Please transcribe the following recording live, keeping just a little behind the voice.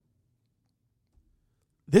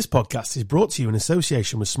This podcast is brought to you in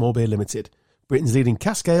association with Small Beer Limited, Britain's leading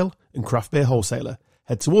cask ale and craft beer wholesaler.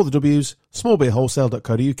 Head to all the W's,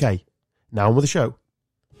 smallbeerwholesale.co.uk. Now on with the show.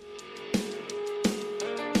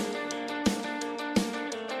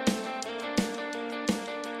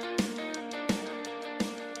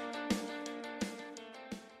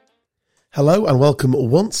 Hello and welcome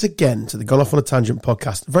once again to the Gone Off on a Tangent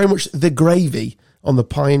podcast. Very much the gravy on the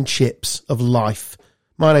pie and chips of life.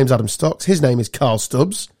 My name's Adam Stocks. His name is Carl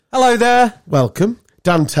Stubbs. Hello there. Welcome.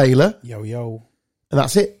 Dan Taylor. Yo, yo. And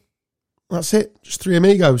that's it. That's it. Just three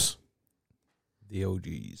amigos. The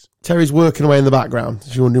OGs. Terry's working away in the background,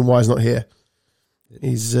 if you're wondering why he's not here.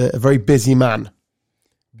 He's a very busy man.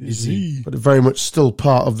 Busy. But very much still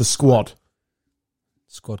part of the squad.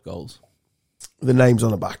 Squad goals. With the names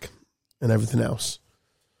on the back and everything else.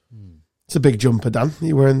 It's a big jumper, Dan,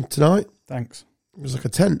 you're wearing tonight. Thanks. It was like a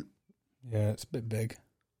tent. Yeah, it's a bit big.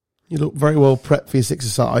 You look very well prepped for your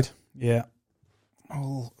six-a-side. Yeah.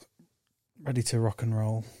 All ready to rock and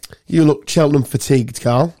roll. You look Cheltenham fatigued,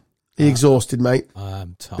 Carl. Are you exhausted, mate?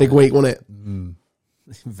 I'm tired. Big week, wasn't it?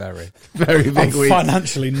 Very. Very big I'm week.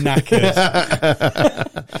 financially knackered.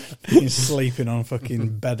 He's sleeping on a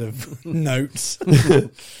fucking bed of notes.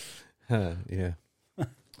 Yeah.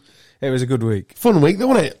 It was a good week. Fun week, though,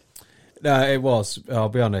 wasn't it? No, it was. I'll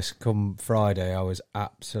be honest. Come Friday, I was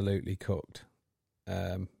absolutely cooked.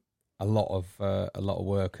 A lot of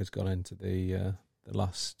work has gone into the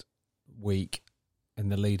last week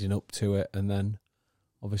and the leading up to it, and then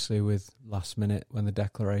obviously with last minute when the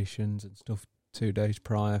declarations and stuff 2 days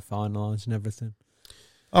prior finalised and everything.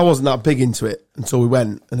 I wasn't that big into it until we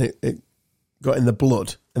went, and it got in the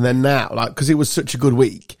blood. And then now, like, because it was such a good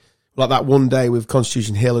week, like that one day with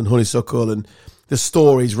Constitution Hill and Honeysuckle and the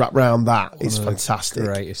stories wrapped around that is fantastic.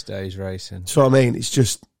 Greatest days racing. So I mean, it's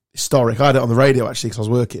just historic. I had it on the radio actually because I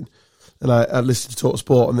was working, and I listened to Talk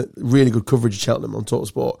Sport, and really good coverage of Cheltenham on Talk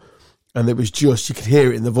Sport, and it was just, you could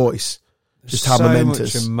hear it in the voice, just how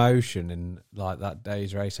momentous. So much emotion in like that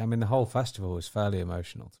day's race. I mean, the whole festival was fairly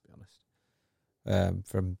emotional, to be honest.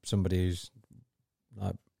 From somebody who's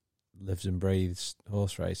like lives and breathes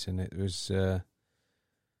horse racing, it was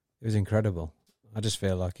incredible. I just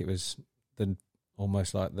feel like it was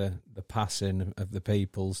almost like the passing of the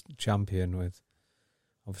people's champion, with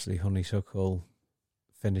obviously Honeysuckle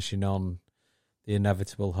finishing on the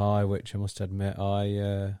inevitable high, which I must admit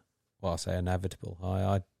I say inevitable high.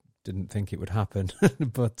 I didn't think it would happen,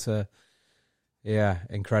 but yeah,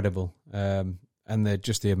 incredible. And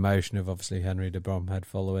just the emotion of obviously Henry de Bromhead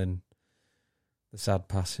following the sad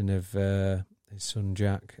passing of his son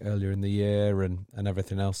Jack earlier in the year, and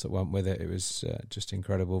everything else that went with it. It was just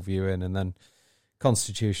incredible viewing. And then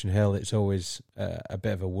Constitution Hill, it's always a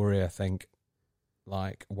bit of a worry, I think,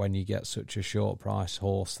 like when you get such a short price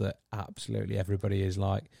horse that absolutely everybody is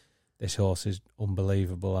like, this horse is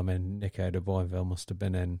unbelievable. I mean, Nico de Boinville must have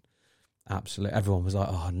been in absolutely, everyone was like,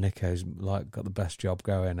 oh, Nico's like got the best job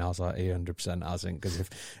going. I was like, he 100% hasn't, because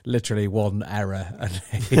if literally one error and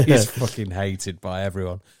he's fucking hated by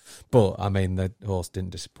everyone. But I mean, the horse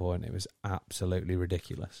didn't disappoint. It was absolutely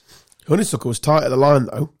ridiculous. Honeysuckle was tight at the line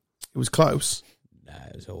though. It was close. No,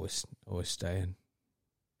 it was always staying.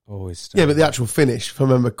 Always staying. Yeah, but the actual finish, if I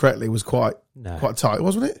remember correctly, was quite tight,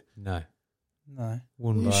 wasn't it? No. Are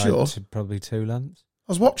One you by sure? Probably 2 lengths.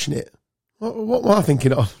 I was watching it. What am I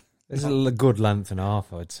thinking of? It's a good length and a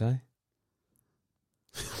half, I'd say.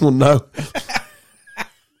 Well, no.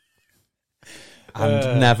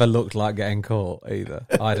 And never looked like getting caught either.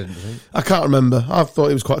 I didn't think. I can't remember. I thought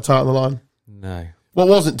it was quite tight on the line. No. What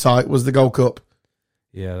wasn't tight was the Gold Cup.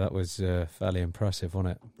 Yeah, that was fairly impressive,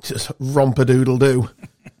 wasn't it? Just romper-doodle-doo.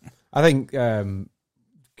 I think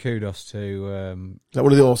kudos to Is that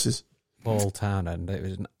one of the horses? Paul Townend. It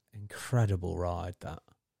was an incredible ride, that.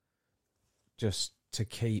 Just to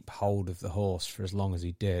keep hold of the horse for as long as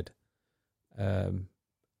he did. And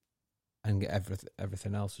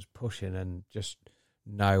everything else was pushing, and just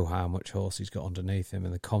know how much horse he's got underneath him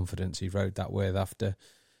and the confidence he rode that with after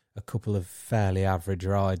a couple of fairly average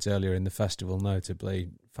rides earlier in the festival. Notably,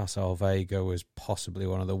 Facile Vega was possibly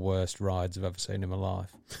one of the worst rides I've ever seen in my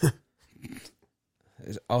life.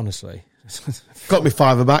 Honestly. Got me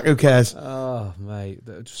 $5 back, who cares? Oh, mate,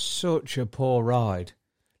 that was such a poor ride.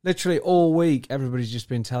 Literally all week, everybody's just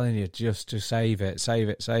been telling you just to save it, save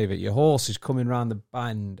it, save it. Your horse is coming round the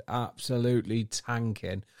bend, absolutely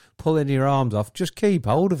tanking, pulling your arms off. Just keep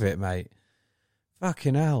hold of it, mate.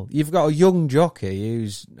 Fucking hell. You've got a young jockey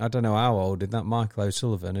who's, I don't know how old, that Michael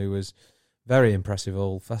O'Sullivan, who was very impressive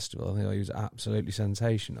all festival. I think he was absolutely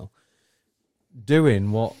sensational.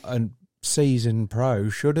 Doing what a seasoned pro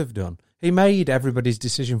should have done. He made everybody's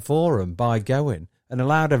decision for him by going and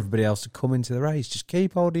allowed everybody else to come into the race. Just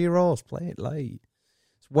keep hold of your horse, play it late.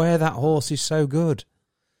 It's where that horse is so good.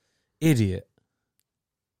 Idiot.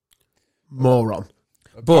 Moron.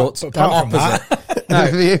 But apart from opposite.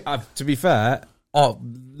 No, to be fair,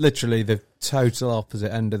 literally the total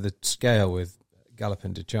opposite end of the scale with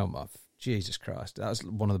Galloping de Champ. Jesus Christ, that's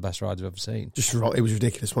one of the best rides I've ever seen. Just it was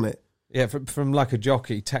ridiculous, wasn't it? Yeah, from like a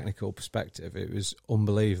jockey technical perspective, it was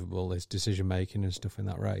unbelievable, his decision making and stuff in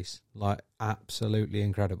that race. Like, absolutely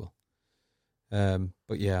incredible.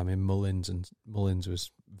 But yeah, I mean, Mullins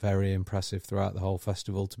was very impressive throughout the whole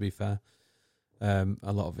festival, to be fair. A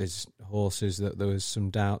lot of his horses that there was some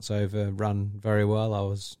doubts over ran very well. I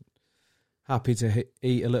was happy to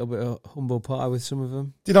eat a little bit of humble pie with some of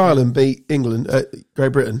them. Did Ireland beat England,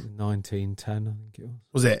 Great Britain? 1910, I think it was.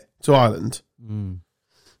 Was it? To Ireland? Mm.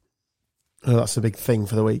 Oh, that's a big thing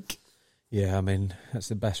for the week. Yeah, I mean, that's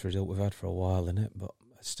the best result we've had for a while, isn't it? But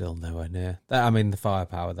still nowhere near. I mean, the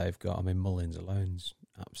firepower they've got, I mean, Mullins alone's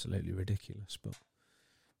absolutely ridiculous. But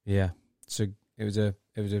yeah, so it was a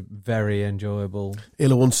very enjoyable. He'll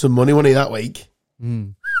have won some money, won't he, that week?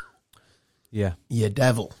 Mm. Yeah. You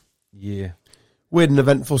devil. Yeah. We had an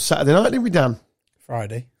eventful Saturday night, didn't we, Dan?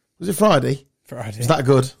 Friday. Was it Friday? Friday. Was that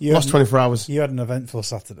good? Lost 24 hours. You had an eventful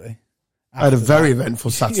Saturday. I had a very eventful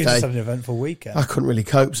You Saturday. just had an eventful weekend. I couldn't really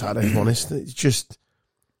cope Saturday, if I'm honest. It's just,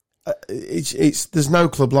 it's there's no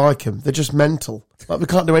club like them. They're just mental. Like, we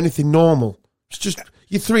can't do anything normal. It's just,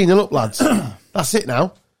 you're 3-0 up, lads. That's it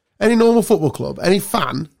now. Any normal football club, any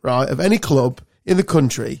fan, right, of any club in the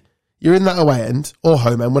country, you're in that away end or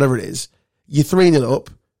home end, whatever it is, you're 3-0 up,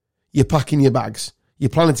 you're packing your bags. You're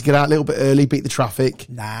planning to get out a little bit early, beat the traffic.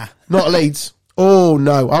 Nah. Not at Leeds. Oh,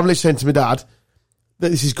 no. I'm listening to my dad that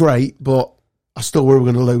this is great, but I still worry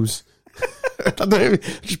we're going to lose. I've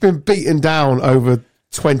just been beaten down over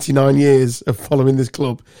 29 years of following this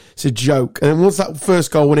club. It's a joke. And then once that first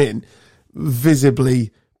goal went in,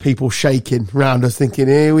 visibly people shaking round us thinking,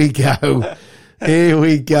 here we go. Here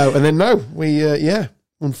we go. And then no, we,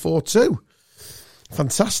 won 4-2.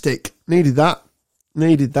 Fantastic. Needed that.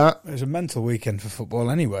 It was a mental weekend for football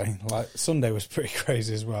anyway. Like, Sunday was pretty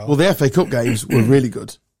crazy as well. Well, the FA Cup games were really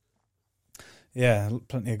good. Yeah,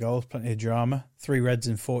 plenty of goals, plenty of drama. 3 reds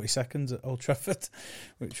in 40 seconds at Old Trafford,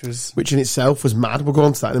 which in itself was mad. We'll go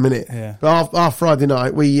on to that in a minute. Yeah. But our Friday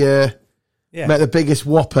night, we met the biggest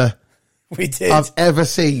whopper we did. I've ever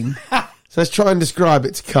seen. So let's try and describe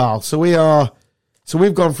it to Carl. So we've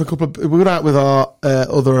gone for we went out with our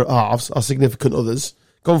other halves, our significant others,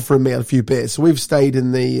 gone for a meal, a few beers. So we've stayed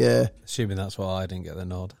in the... Assuming that's why I didn't get the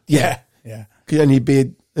nod. Yeah. And you'd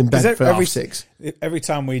be in bed for 6:30. Every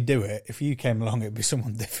time we do it, if you came along, it'd be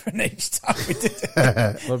someone different each time we did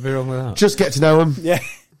it. What'd be wrong with that? Just get to know him. Yeah.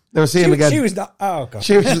 Never see him again. She was not... Oh, God.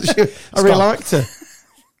 I really liked her.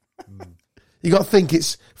 You got to think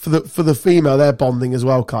it's for the female, they're bonding as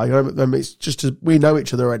well, Kai. It's just we know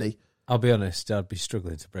each other already. I'll be honest, I'd be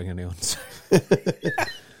struggling to bring anyone.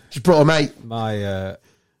 Just brought a mate. My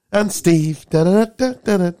and Steve.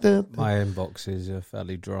 my inboxes are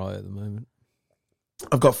fairly dry at the moment.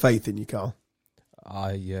 I've got faith in you, Carl.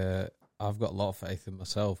 I've got a lot of faith in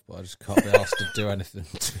myself, but I just can't be asked to do anything,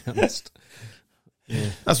 to be honest. Yeah.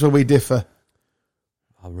 That's where we differ.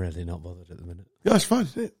 I'm really not bothered at the minute. Yeah, it's fine.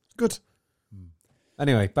 It's good.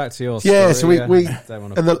 Anyway, back to your story. So we and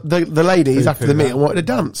the ladies after the meal wanted to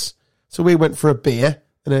dance. So we went for a beer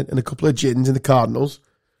and a couple of gins in the Cardinals,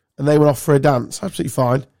 and they went off for a dance. Absolutely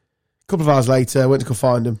fine. A couple of hours later, I went to go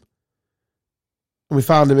find them. And we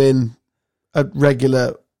found them in a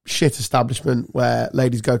regular shit establishment where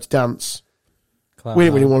ladies go to dance. We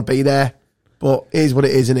didn't really want to be there, but it is what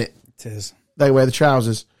it is, isn't it? It is. They wear the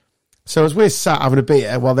trousers. So as we're sat having a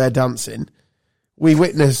beer while they're dancing, we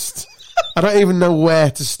witnessed, I don't even know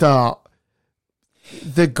where to start,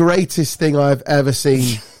 the greatest thing I've ever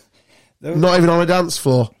seen. Not even on a dance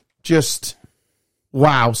floor. Just,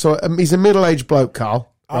 wow. So he's a middle-aged bloke,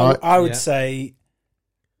 Carl. Right? I would say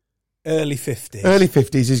early 50s. Early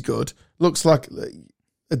 50s is good. Looks like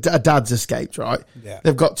a dad's escaped, right? Yeah.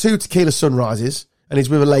 They've got 2 tequila sunrises, and he's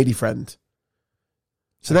with a lady friend.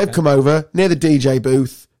 So they've come over near the DJ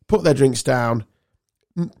booth, put their drinks down.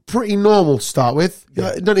 Pretty normal to start with.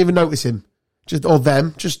 Yeah. You don't even notice him. Just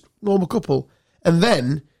normal couple. And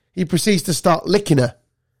then he proceeds to start licking her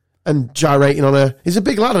and gyrating on her. He's a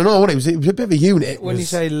big lad and all, wasn't he? He was a bit of a unit. When you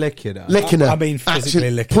say licking her, licking her. I mean physically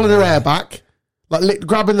actually licking pulling her her hair back, like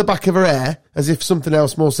grabbing the back of her hair as if something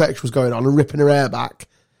else more sexual was going on and ripping her hair back.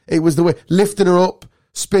 It was the way, lifting her up,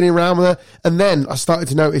 spinning around with her. And then I started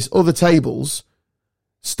to notice other tables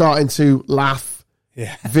starting to laugh,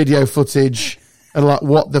 Yeah. video footage, And like,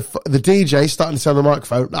 what the DJ starting to say on the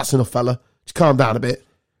microphone, that's enough, fella. Just calm down a bit.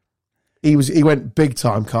 He went big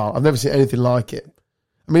time, Carl. I've never seen anything like it.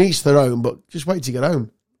 I mean, each their own, but just wait to get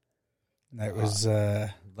home. No, it was.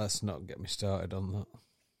 Let's not get me started on that.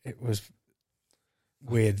 It was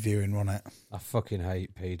weird viewing, wasn't it? I fucking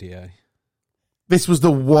hate PDA. This was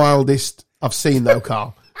the wildest I've seen, though,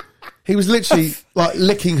 Carl. He was literally like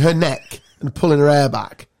licking her neck and pulling her hair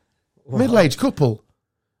back. What? Middle-aged couple.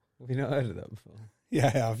 Have you not heard of that before? Yeah, I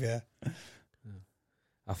have. Yeah.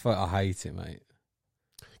 I hate it, mate.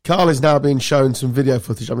 Carl is now being shown some video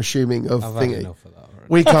footage, I'm assuming, of I've had thingy. enough of that already.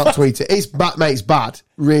 We can't tweet it. It's bad, mate. It's bad.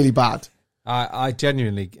 Really bad. I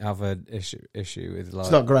genuinely have an issue with like.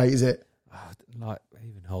 It's not great, is it? Like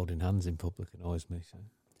even holding hands in public annoys me.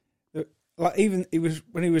 So. Like even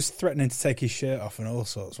when he was threatening to take his shirt off and all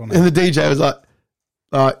sorts. Wasn't And it? the DJ was like,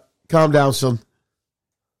 all right, calm down, son.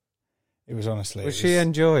 It was honestly. Was she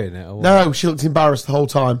enjoying it? Or what? No, she looked embarrassed the whole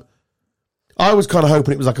time. I was kind of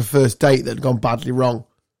hoping it was like a first date that had gone badly wrong.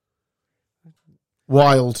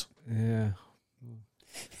 Wild. Yeah.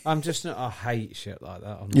 I'm just not. I hate shit like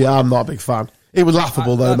that. Yeah, I'm not a big fan. It was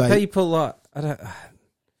laughable though, mate. People like I don't.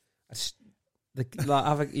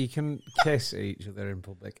 You can kiss each other in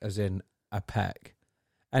public, as in a peck.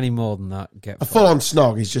 Any more than that, get A full-on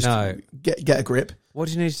snog is just No. get a grip. What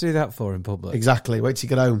do you need to do that for in public? Exactly. Wait till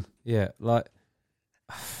you get home. Yeah, like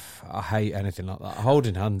I hate anything like that.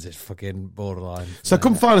 Holding hands is fucking borderline. So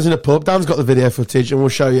come find us in a pub. Dan's got the video footage and we'll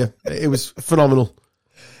show you. It was phenomenal.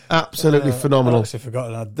 Absolutely I phenomenal. actually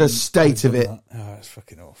forgotten The state of it. Oh, it's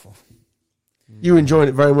fucking awful. You enjoyed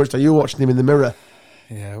it very much though. You were watching him in the mirror,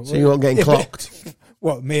 Yeah. so you weren't getting clocked.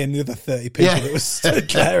 What, me and the other 30 people Yeah. that was stood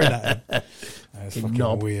glaring at him? It's fucking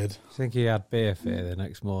knob. weird. Do you think he had beer fear the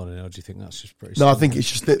next morning, or do you think that's just pretty? No, I simple? think it's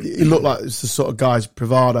just that it looked like it's the sort of guy's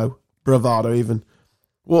bravado even.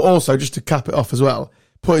 Well, also, just to cap it off as well,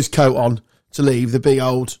 put his coat on to leave, the big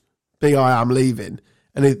I am leaving,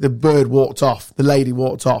 and the bird walked off, the lady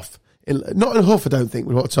walked off. Not in a huff, I don't think,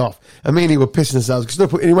 we walked off. And me and he were pissing ourselves,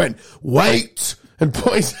 and he went, wait, and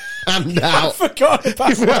put his hand I out. forgot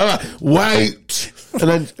about that. Wait, and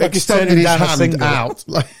then Like he's extended turning his down a hand single. out.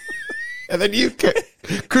 Like, and then you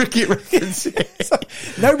cricket references.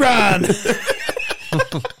 No run!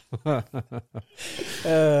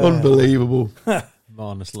 Unbelievable.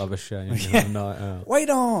 Marnus love a shame. A night out. Wait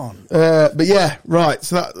on. But yeah, right.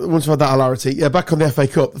 So that once we had that hilarity, yeah, back on the FA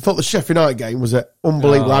Cup. I thought the Sheffield United game was an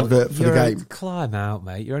unbelievable advert for the You're game. Climb out,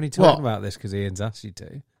 mate. You're only talking What? about this because Ian's asked you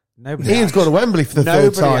to. Nobody. Ian's gone to Wembley for the third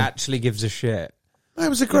Nobody time. actually gives a shit. It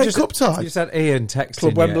was a great just, cup tie. You just had Ian texting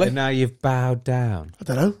Club you, Wembley. and now you've bowed down. I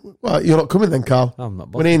don't know. Well, you're not coming then, Carl. I'm not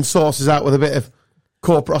When bothered. Ian sources out with a bit of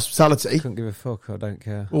corporate hospitality, Couldn't give a fuck. I don't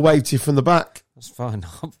care. we'll wave to you from the back. That's fine.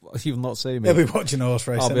 You'll not see me. He'll be watching a horse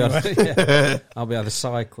race I'll be, anyway. yeah. I'll be either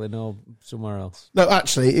cycling or somewhere else. No,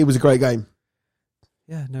 actually, it was a great game.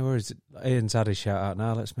 Yeah, no worries. Ian's had his shout out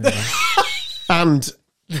now. Let's move on. And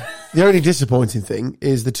the only disappointing thing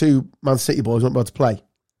is the two Man City boys weren't able to play.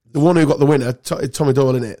 The one who got the winner, Tommy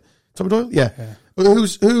Doyle, innit? Tommy Doyle? Yeah.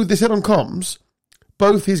 Who they said on comms,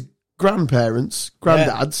 both his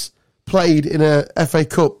granddads, played in a FA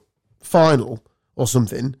Cup final or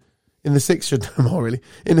something in the 60s, no more really,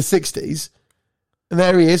 in the 60s. And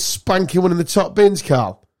there he is, spanking one in the top bins,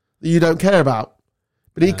 Carl, that you don't care about.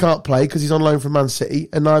 But he can't play because he's on loan from Man City,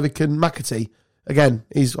 and neither can McAtee. Again,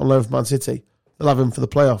 he's on loan from Man City. They'll have him for the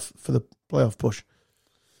playoff push.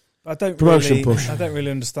 I don't Promotion really, push. I don't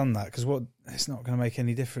really understand that because it's not going to make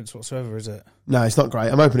any difference whatsoever, is it? No, it's not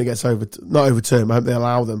great. I'm hoping it gets not overturned. I hope they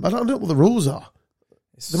allow them. I don't know what the rules are.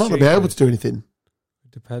 They might not be able to do anything.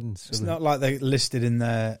 Depends. It's not like they're listed in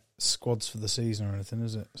their squads for the season or anything,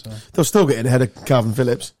 is it? So They'll still get in ahead of Calvin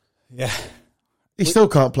Phillips. yeah, He still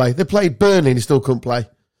can't play. They played Burnley and he still couldn't play.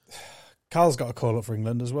 Carl's got a call up for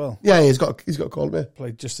England as well. Yeah, he's got a call up here.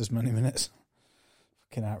 Played just as many minutes.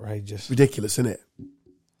 Fucking outrageous. Ridiculous, isn't it?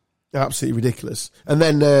 Absolutely ridiculous. And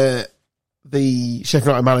then the Sheffield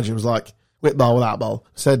United manager was like, whip ball without ball.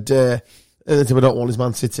 Said, the team I don't want is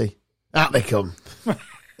Man City. Out they come.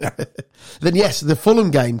 Then yes, the Fulham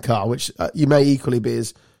game, Carl, which you may equally be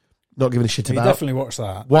as not giving a shit He about. definitely watched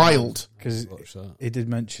that Wild. because Watch that. he did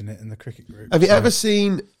mention it in the cricket group. Have you so- ever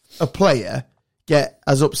seen a player get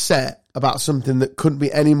as upset about something that couldn't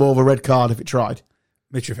be any more of a red card if it tried?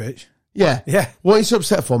 Mitrovic? Yeah. Yeah. What he's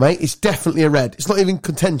upset for, mate, it's definitely a red. It's not even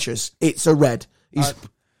contentious. It's a red. He's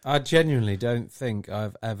I genuinely don't think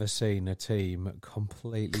I've ever seen a team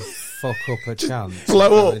completely fuck up a chance.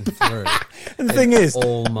 Blow up. going through And the thing is,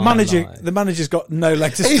 all my life. the manager's got no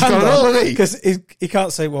leg to He's stand got it all, hasn't he? because he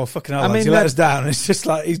can't say, "Well, fucking hell, I lads, mean, you let that- us down." It's just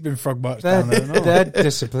like he's been frog marched Their, down there. And all. their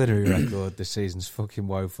disciplinary record this season's fucking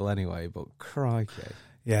woeful anyway, but crikey.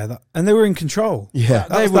 Yeah, and they were in control. Yeah.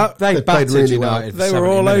 They that- they they played battered really well. United for They were 70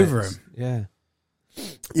 all minutes. over him. Yeah.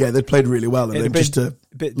 Yeah, they played really well, and It'd then have just been to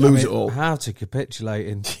a bit- lose I mean, it all. How to capitulate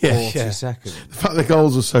in Yeah, 40 yeah. seconds. The fact the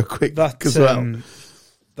goals were so quick That as well.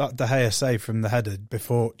 that De Gea save from the header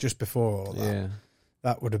just before all that, Yeah.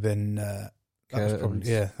 that would have been that was probably,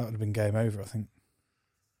 Curtains. that would have been game over, I think.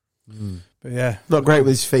 Mm. But yeah, Not great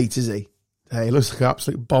with his feet, is he? Hey, he looks like an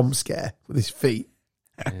absolute bomb scare with his feet.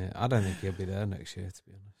 Yeah. I don't think he'll be there next year, to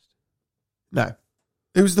be honest. No.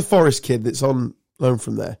 Who's the Forest kid that's on loan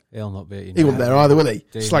from there? He'll not be. He wasn't there either, will he?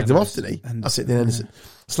 Dean Slagged him off, Henderson. didn't he? Henderson, That's it, Dean Henderson.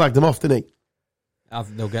 Slagged him off, didn't he? I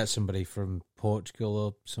think they'll get somebody from Portugal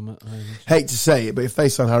or something. Hate to say it, but if they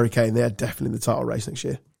sign Harry Kane, they're definitely in the title race next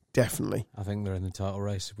year. Definitely. I think they're in the title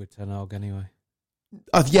race with Ten Hag anyway.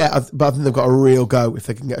 But I think they've got a real go if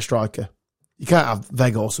they can get a striker. You can't have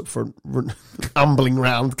Vegas up front ambling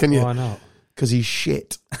round, can you? Why not? Because he's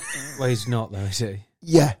shit. Well, he's not, though, is he?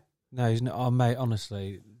 Yeah. No, he's not. Oh, mate,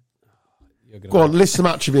 honestly. You're gonna Go on, list some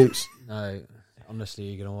attributes. No, honestly,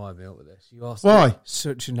 you're going to wind me up with this. You are Why?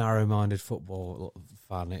 such a narrow-minded football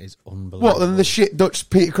fan. It is unbelievable. What, than the shit Dutch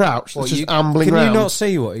Peter Crouch that's just ambling Can round? you not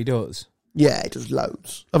see what he does? Yeah, he does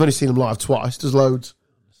loads. I've only seen him live twice. Does loads.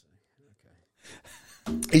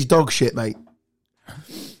 He's dog shit, mate.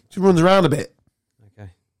 He runs around a bit. Okay.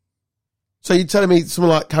 So you're telling me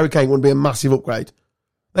someone like Harry Kane wouldn't be a massive upgrade?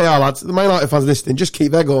 They are, lads. The Man United fans listening, just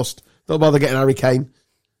keep Weghorst. Don't bother getting Harry Kane.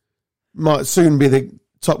 Might soon be the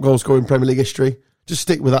top goal scorer in Premier League history. Just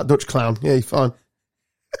stick with that Dutch clown. Yeah, you're fine.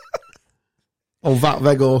 On that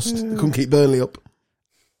Weghorst. They couldn't keep Burnley up.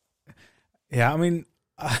 yeah. I mean,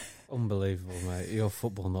 Unbelievable, mate. Your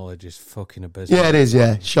football knowledge is fucking abysmal. Yeah, it is,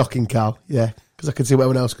 yeah. Shocking, Cal. Yeah, because I can see what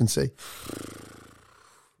everyone else can see.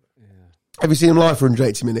 Yeah. Have you seen him live for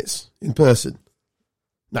 180 minutes in person?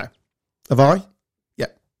 No. Have I? Yeah.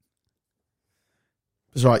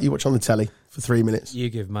 That's right. You watch on the telly for 3 minutes. You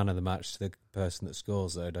give man of the match to the person that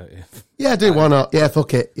scores, though, don't you? Yeah, I do. Why not? Yeah,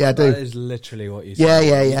 fuck it. Yeah, I That do. is literally what you Yeah, say.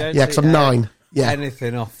 yeah, You yeah. don't Yeah, because see I'm 9. Yeah.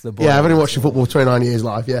 anything off the ball. Yeah, I've only watched football for 29 years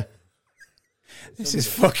live, yeah. this is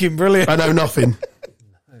fucking brilliant. I know nothing.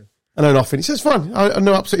 I know nothing. He says, fine. I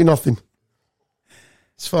know absolutely nothing.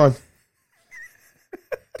 It's fine.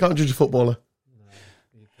 Can't judge a footballer.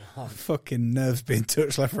 Fucking nerves being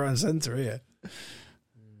touched left, right, and centre here.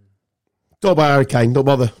 Don't buy Harry Kane. Don't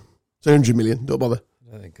bother. It's 100 million. Don't bother.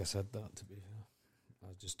 I don't think I said that, to be fair. I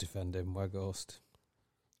was just defending Weghorst.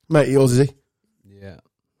 Mate, yours, is he? Yeah.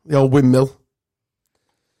 The old windmill.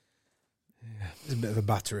 It's a bit of a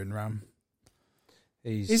battering ram.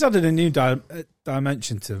 He's He's added a new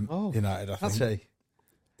dimension to Oh, United, I think. that's a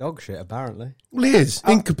dog shit, apparently. Well, he is.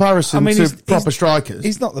 In comparison I mean, to he's- proper strikers.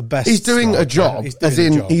 He's not the best. He's doing a striker. job, He's doing as a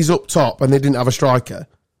in job. he's up top and they didn't have a striker.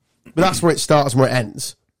 But that's where it starts and where it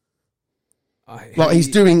ends. Like, he's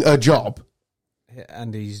doing a job.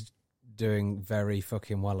 And he's doing very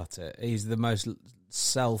fucking well at it. He's the most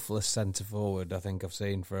selfless centre forward I think I've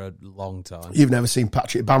seen for a long time. You've never seen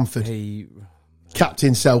Patrick Bamford. He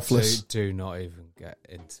Captain selfless. do not even get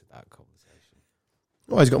into that conversation.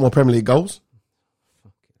 Oh, he's got more Premier League goals.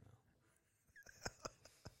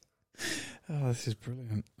 Oh, this is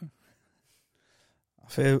brilliant.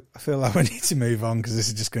 I feel like we need to move on because this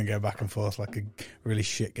is just going to go back and forth like a really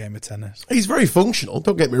shit game of tennis. He's very functional,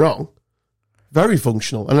 don't get me wrong. Very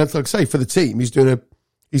functional. And like I say, for the team, he's doing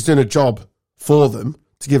a job for them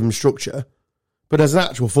to give them structure. But as an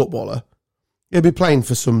actual footballer, he'll be playing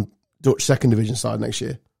for some Dutch second division side next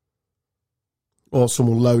year. Or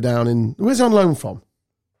someone low down in... Where's he on loan from?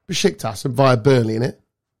 Besiktas via Burnley, innit?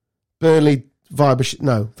 Burnley via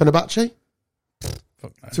Fenerbahce?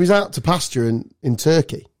 Fuck no. So he's out to pasture in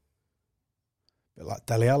Turkey. Bit like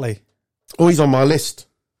Dele Alli. Oh, he's on my list.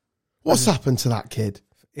 What's happened to that kid?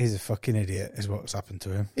 He's a fucking idiot, is what's happened to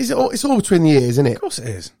him. It's all between the ears, isn't it? Of course it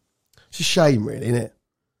is. It's a shame, really, isn't it?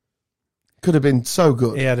 Could have been so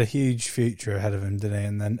good. He had a huge future ahead of him,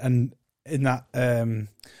 didn't he? And in that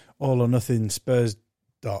All or Nothing Spurs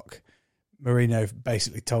doc, Mourinho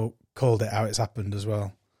basically called it how it's happened as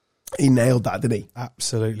well. He nailed that, didn't he?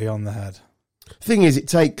 Absolutely on the head. Thing is, it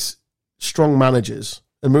takes strong managers,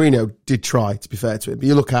 and Mourinho did try, to be fair to him. But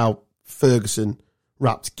you look how Ferguson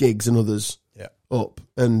wrapped Giggs and others up,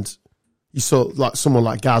 and you saw like someone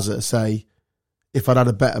like Gaza say, if I'd had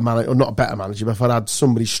a better manager, or not a better manager, but if I'd had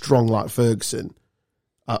somebody strong like Ferguson,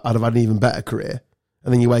 I'd have had an even better career.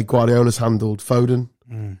 And then you way Guardiola's handled Foden.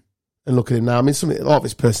 Mm. And look at him now. I mean, a lot of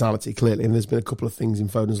his personality, clearly, and there's been a couple of things in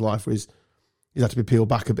Foden's life where he's had to be peeled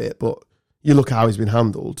back a bit, but you look at how he's been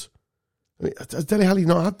handled. I mean, Dele Alli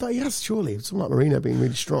not had that? He has, surely. Something like Mourinho being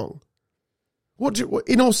really strong.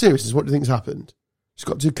 In all seriousness, what do you think's happened? Just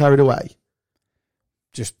got too carried away?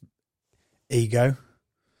 Just ego.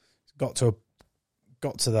 Got to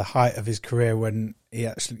the height of his career when he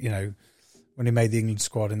actually, when he made the England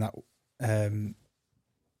squad in that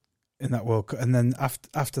World Cup, and then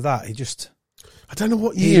after that, he just. I don't know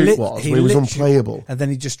what year it was when he was unplayable. And then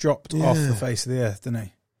he just dropped off the face of the earth,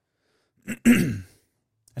 didn't he?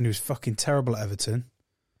 And he was fucking terrible at Everton.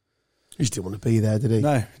 He just didn't want to be there, did he?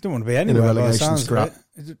 No, he didn't want to be anywhere. In a relegation scrap.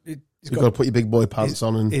 You've got to put your big boy pants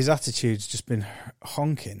on. And his attitude's just been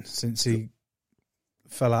honking since he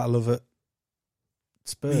fell out of love at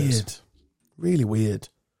Spurs. Weird. Really weird.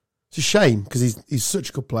 It's a shame because he's such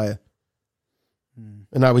a good player.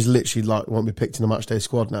 And now he's literally won't be picked in the matchday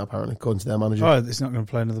squad now, apparently, according to their manager. Oh, it's not going to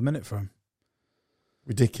play another minute for him.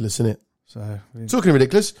 Ridiculous, isn't it? So, talking of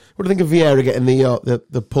ridiculous, what do you think of Vieira getting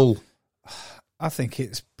the pull? I think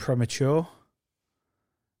it's premature.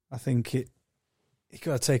 I think you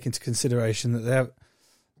got to take into consideration that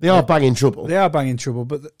they are banging trouble. They are banging trouble,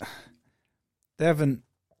 but they haven't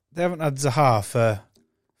had Zaha for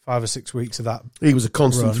 5 or 6 weeks of that. He was a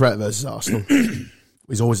constant threat versus Arsenal.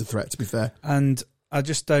 He's always a threat, to be fair. And I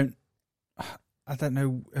just don't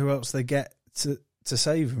know who else they get to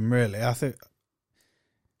save him, really. I think.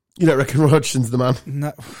 You don't reckon Hodgson's the man?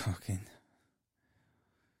 No, fucking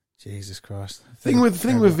Jesus Christ. Thing with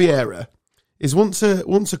Vieira is once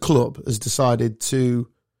a club has decided to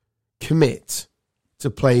commit to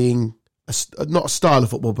playing not a style of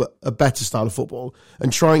football, but a better style of football,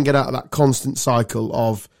 and try and get out of that constant cycle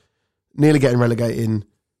of nearly getting relegated,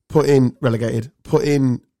 put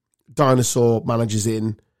in dinosaur managers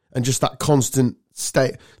in, and just that constant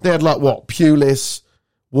state. They had Pulis,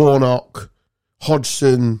 Warnock,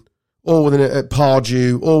 Hodgson, all within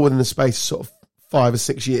Pardew, all within the space of sort of 5 or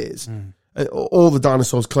 6 years. All the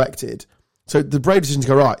dinosaurs collected. So the brave decision to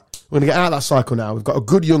go, right, we're going to get out of that cycle now. We've got a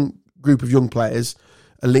good young group of young players.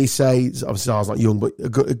 Elise, obviously Zaha's not young, but a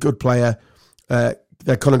good player.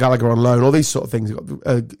 They're Conor Gallagher on loan, all these sort of things. We've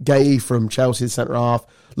got Gay from Chelsea, centre half,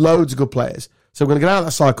 loads of good players. So we're going to get out of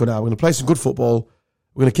that cycle now. We're going to play some good football.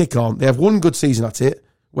 We're going to kick on. They have one good season at it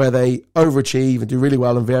where they overachieve and do really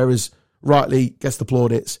well, and Vieira's rightly gets the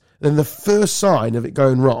plaudits. Then the first sign of it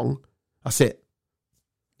going wrong, that's it.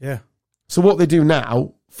 Yeah. So what they do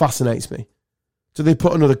now fascinates me. So they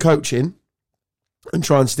put another coach in and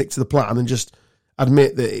try and stick to the plan and just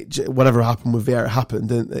admit that whatever happened with Vieira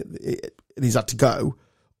happened and he's had to go.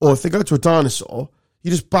 Or if they go to a dinosaur,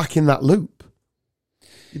 you're just back in that loop.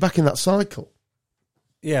 You're back in that cycle.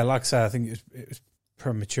 Yeah, like I say, I think it was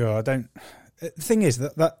premature. The thing is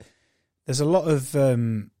that there's a lot of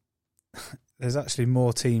there's actually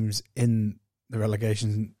more teams in the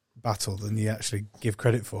relegation battle than you actually give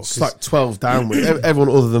credit for. It's like 12 downward.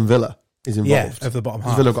 Everyone other than Villa is involved. Yeah, over the bottom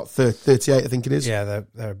half. Villa got 38, I think it is. Yeah,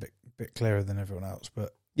 they're a bit clearer than everyone else.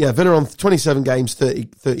 But yeah, Villa on 27 games,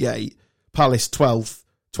 38. Palace 12th,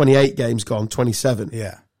 28 games gone, 27.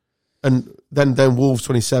 Yeah. And then Wolves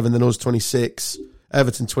 27, then us 26,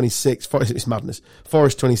 Everton 26, it's madness.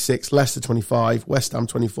 Forest 26, Leicester 25, West Ham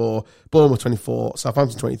 24, Bournemouth 24,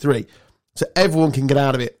 Southampton 23. So everyone can get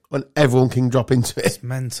out of it and everyone can drop into it. It's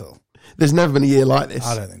mental. There's never been a year like this.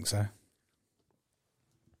 I don't think so.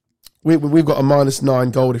 We've got a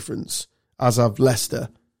 -9 goal difference as of Leicester.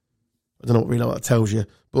 I don't know what that tells you,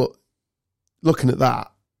 but looking at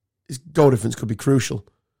that, his goal difference could be crucial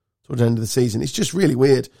towards the end of the season. It's just really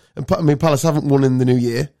weird. And Palace haven't won in the new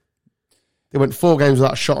year. They went 4 games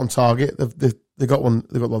without a shot on target. They got one.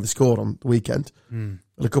 They scored on the weekend, and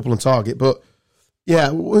a couple on target. But yeah,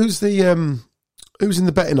 who's in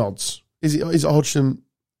the betting odds? Is it Hodgson?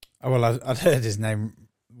 Oh, well, I'd heard his name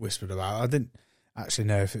whispered about. I didn't actually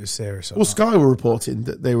know if it was serious or not. Well, Sky were reporting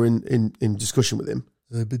that they were in discussion with him.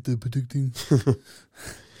 A bit predicting.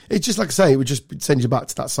 It's just like I say, it would just send you back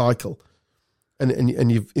to that cycle,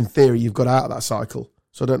 and you've in theory you've got out of that cycle.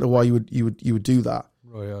 So I don't know why you would do that.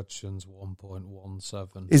 Roy Hodgson's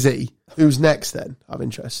 1.17. Is he? Who's next then? I have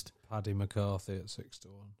interest. Paddy McCarthy at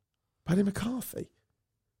 6-1. Paddy McCarthy,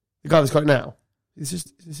 the guy that's got it now. Is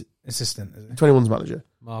this Assistant, is he? 21's manager.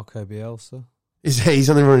 Marco Bielsa. Is he? He's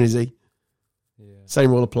on the run, is he? Yeah.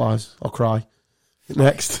 Same rule applies. I'll cry.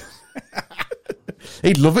 Next.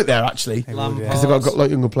 He'd love it there, actually. Because they've got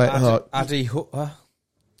like younger players. Addy Hutter.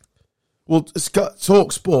 Well,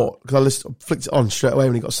 Talk Sport, because I flicked it on straight away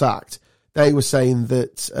when he got sacked, they were saying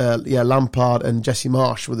that, Lampard and Jesse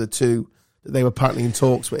Marsh were the two that they were apparently in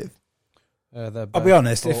talks with. I'll be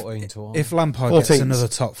honest, 14 to 1. if Lampard 14s. gets another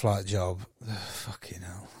top flight job, fucking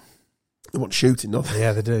hell. They want shooting, nothing.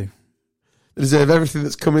 Yeah, they do. They deserve everything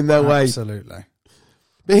that's coming their way. Absolutely.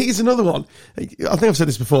 But he's another one. I think I've said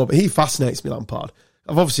this before, but he fascinates me, Lampard.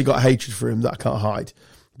 I've obviously got hatred for him that I can't hide.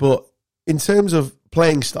 But in terms of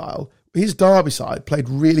playing style, his Derby side played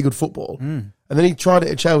really good football. And then he tried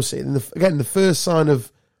it at Chelsea. And the first sign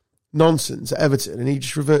of nonsense at Everton, and he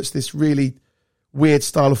just reverts to this really weird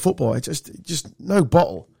style of football. It's just no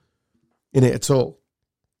bottle in it at all.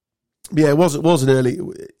 But yeah, it was an early...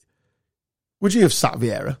 Would you have sacked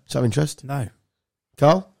Vieira? Just have interest? No.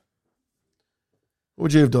 Carl? What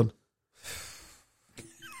would you have done?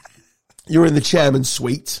 You're in the chairman's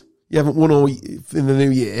suite. You haven't won all in the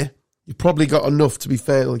new year. You've probably got enough to be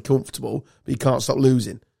fairly comfortable, but you can't stop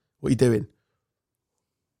losing. What are you doing?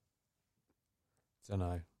 Don't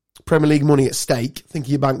know. Premier League money at stake. Think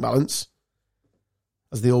of your bank balance,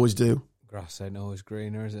 as they always do. Grass ain't always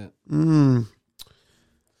greener, is it?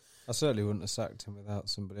 I certainly wouldn't have sacked him without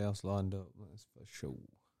somebody else lined up. That's for sure.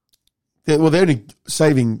 Yeah, well, the only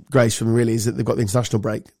saving grace for them really is that they've got the international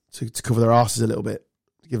break to cover their asses a little bit,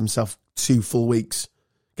 to give themselves 2 full weeks,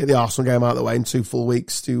 get the Arsenal game out of the way in 2 full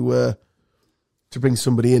weeks to bring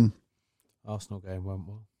somebody in. Arsenal game went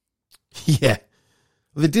well. Yeah,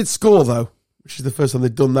 well, they did score though, which is the first time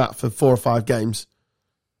they've done that for 4 or 5 games.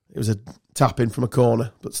 It was a tap in from a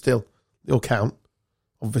corner, but still, they all count,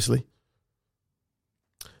 obviously.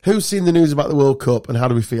 Who's seen the news about the World Cup and how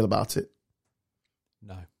do we feel about it?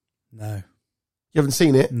 No. You haven't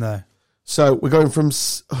seen it? No. So we're going from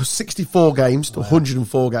 64 games to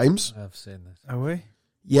 104 games. I have seen this. Are we?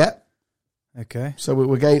 Yeah. Okay. So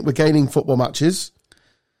we're gaining football matches.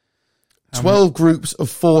 12 groups of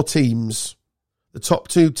 4 teams. The top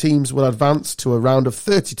 2 teams will advance to a round of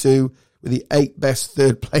 32 with the 8 best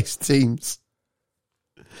third place teams.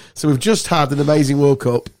 So we've just had an amazing World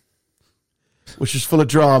Cup, which was full of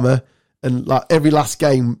drama, and like every last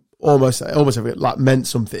game almost every like meant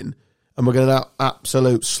something, and we're going to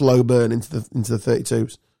absolute slow burn into the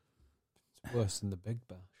 32s. It's worse than the Big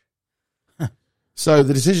Bash. So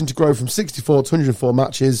the decision to grow from 64 to 104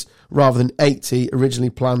 matches rather than 80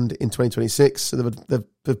 originally planned in 2026. So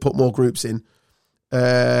they've put more groups in.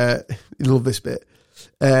 You love this bit.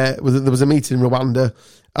 There was a meeting in Rwanda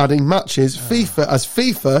adding matches.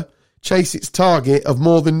 FIFA chase its target of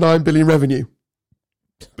more than 9 billion revenue.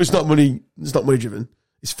 But it's not money driven.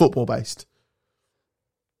 It's football based.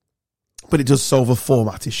 But it does solve a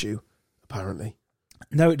format issue, apparently.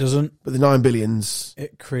 No, it doesn't. But the 9 billions...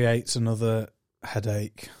 It creates another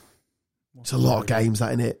headache. It's a lot of games,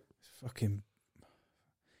 that, innit?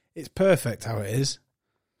 It's perfect how it is.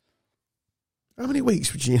 How many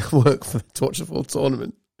weeks would you work for to watch the full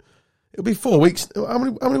tournament? It'll be 4 weeks. How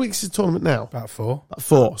many weeks is the tournament now? About 4. About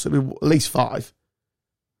 4. So it'll be at least 5.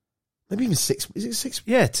 Maybe even 6. Is it 6?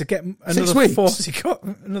 Yeah, to get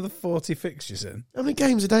another 40 fixtures in. How many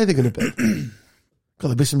games a day are they going to be? God,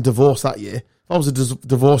 there'll be some divorce that year. If I was a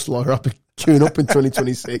divorce lawyer, I'd be queuing up in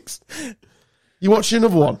 2026. You watching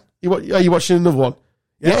another one? Are you watching another one?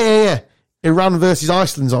 Yeah. Iran versus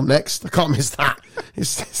Iceland's on next. I can't miss that.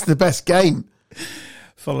 It's the best game.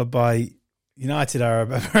 Followed by United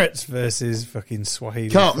Arab Emirates versus fucking Swahili.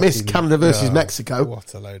 Can't miss Canada versus Mexico.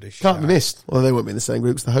 What a load of shit. Can't be missed. Well, they won't be in the same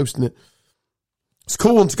groups. They're hosting it. It's a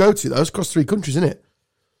cool one to go to, though. It's across 3 countries, isn't it?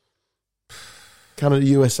 Canada,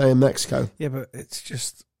 USA, and Mexico. Yeah, but it's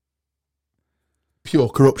just Pure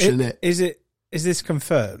corruption, isn't it? Is this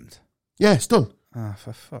confirmed? Yeah, it's done. Ah,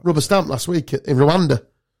 for fuck. Rubber stamp last week in Rwanda.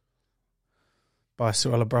 By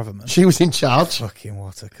Suella Braverman. She was in charge. Fucking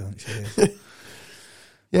what a cunt she is.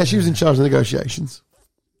 Yeah, she was in charge of the negotiations.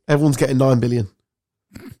 Everyone's getting 9 billion.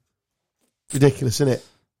 Ridiculous, isn't it?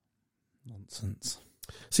 Nonsense.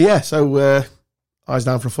 So eyes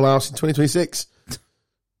down for a full house in 2026.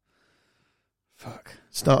 Fuck.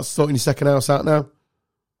 Start sorting your second house out now.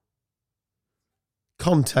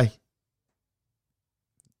 Conte.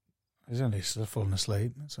 He's only sort of fallen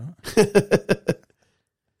asleep. That's all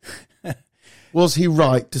right. Was he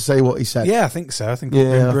right to say what he said? Yeah, I think so. I think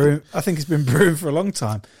it's been brewing for a long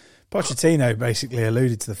time. Pochettino basically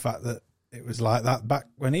alluded to the fact that it was like that back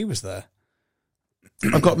when he was there.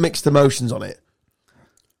 I've got mixed emotions on it.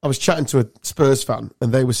 I was chatting to a Spurs fan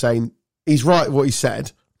and they were saying he's right with what he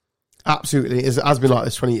said. Absolutely. It has been like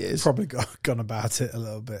this 20 years. Probably gone about it a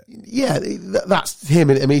little bit. Yeah, that's him.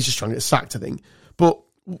 I mean, he's just trying to get sacked, I think. But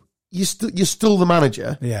you're still the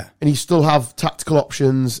manager. Yeah. And you still have tactical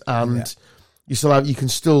options and you can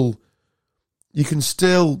still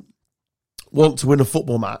want to win a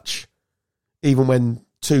football match even when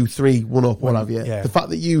 2-3, 1 up, what have you. Yeah. The fact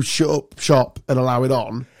that you shut up shop and allow it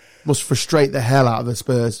on must frustrate the hell out of the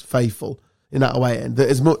Spurs faithful in that way. And that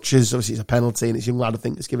as much as obviously it's a penalty and it's young lad, I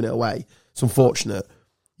think, that's giving it away, it's unfortunate.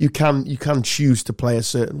 You can choose to play a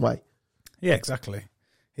certain way. Yeah, exactly.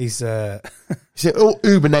 He's uber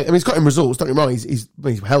negative. I mean, he's got him results. Don't get me wrong. He's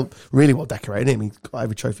helped really well decorated him. He's got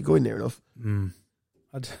every trophy going near enough.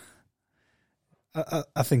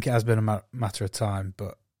 I think it has been a matter of time,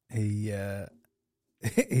 but he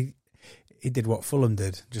did what Fulham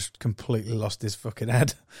did, just completely lost his fucking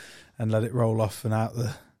head and let it roll off and out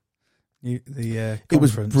the conference. It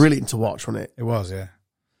was brilliant to watch, wasn't it? It was, yeah.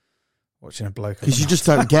 Watching a bloke. Because you just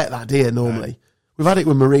don't get that, do you, normally? We've had it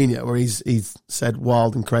with Mourinho where he's said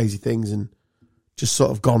wild and crazy things and just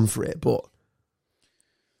sort of gone for it, but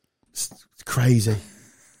it's crazy.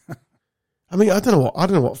 I mean, I don't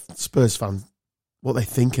know what Spurs fans, what they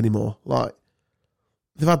think anymore. Like,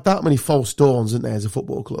 they've had that many false dawns, haven't they, as a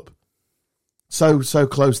football club? So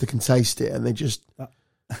close they can taste it, and they just...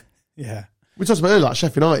 Yeah. We talked about earlier, like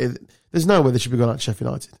Sheffield United. There's no way they should be going out to Sheffield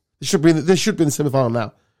United. They should be in the semi-final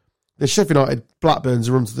now. The Sheffield United, Blackburn's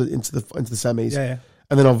run into the semis, Yeah.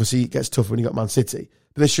 And then obviously it gets tougher when you got Man City.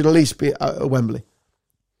 But they should at least be at Wembley,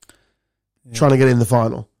 trying to get in the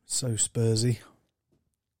final. So Spursy.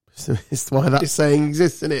 So it's why that saying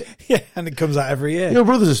exists, isn't it? Yeah, and it comes out every year. Your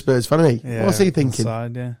brother's a Spurs fan, isn't he? Yeah, What's he thinking?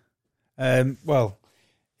 Side, yeah. Well,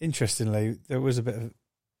 interestingly, there was a bit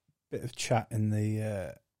of chat in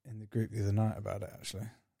the group the other night about it. Actually,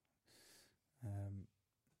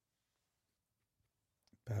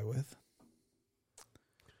 bear with.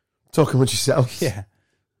 Talking with yourself. Yeah,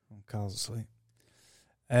 Carl's asleep.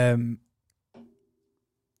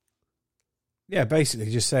 Yeah,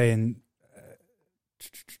 basically just saying.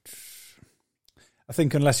 I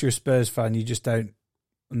think unless you're a Spurs fan, you just don't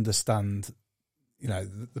understand,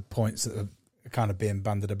 the points that are kind of being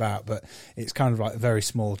banded about. But it's kind of like a very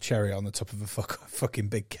small cherry on the top of a fucking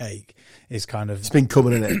big cake. It's kind of It's been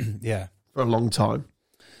coming, in it? Yeah, for a long time.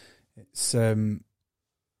 It's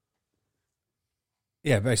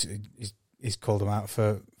basically he's called them out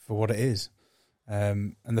for what it is,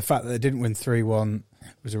 and the fact that they didn't win 3-1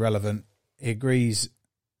 was irrelevant. He agrees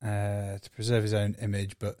to preserve his own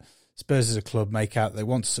image, but Spurs as a club make out they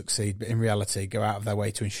want to succeed, but in reality go out of their way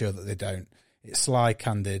to ensure that they don't. It's sly,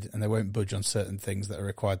 candid, and they won't budge on certain things that are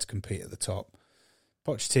required to compete at the top.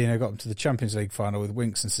 Pochettino got them to the Champions League final with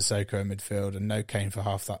Winks and Sissoko in midfield and no Kane for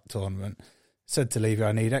half that tournament. Said to Levy,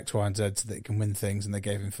 I need X, Y and Z so that he can win things, and they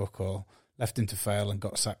gave him fuck all. Left him to fail and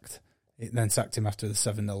got sacked. It then sacked him after the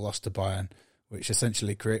 7-0 loss to Bayern, which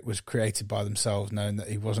essentially was created by themselves, knowing that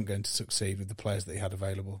he wasn't going to succeed with the players that he had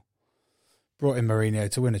available. Brought in Mourinho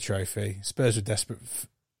to win a trophy. Spurs were desperate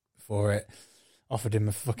for it. Offered him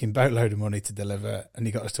a fucking boatload of money to deliver, and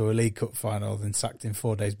he got us to a League Cup final, then sacked him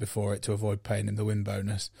 4 days before it to avoid paying him the win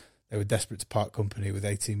bonus. They were desperate to part company with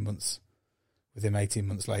 18 months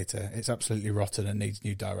later. It's absolutely rotten and needs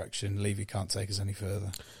new direction. Levy can't take us any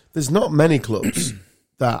further. There's not many clubs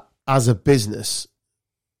that, as a business,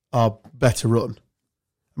 are better run.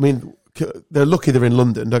 I mean, they're lucky they're in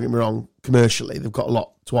London, don't get me wrong, commercially. They've got a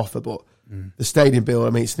lot to offer, but the stadium bill, I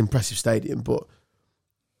mean, it's an impressive stadium, but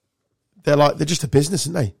they're just a business,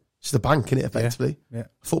 aren't they? It's a bank, isn't it, effectively? Yeah.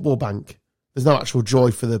 Football bank. There's no actual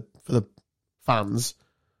joy for the fans.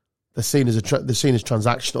 They're seen as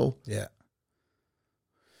transactional. Yeah.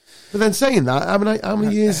 But then saying that, how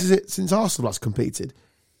many years is it since Arsenal last competed?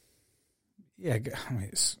 Yeah, I mean,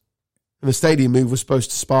 it's... And the stadium move was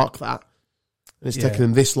supposed to spark that. And it's taken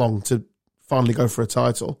them this long to finally go for a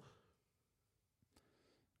title.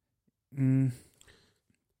 I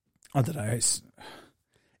don't know.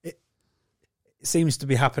 It seems to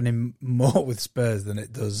be happening more with Spurs than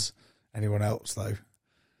it does anyone else, though.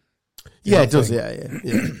 Yeah, it does. Yeah.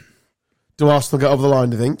 Do Arsenal get over the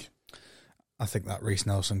line, do you think? I think that Reece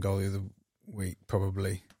Nelson goal the other week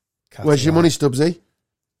probably... Where's your money, Stubbsy?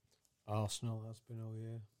 Arsenal has been all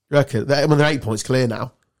year. You reckon? They're 8 points clear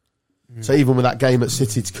now. So even with that game at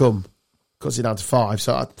City to come, cuts it down to 5.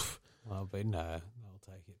 So I'll take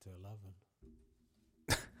it to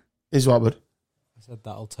 11. Is what, bud? I said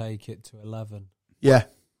that'll take it to 11. Yeah.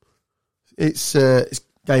 It's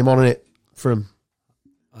game on, isn't it? From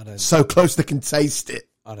so close they can taste it.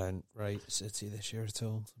 I don't rate City this year at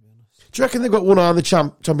all, to be honest. Do you reckon they've got one eye on the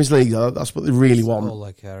Champions League, though? That's what they really want. All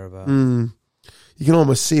they care about. You can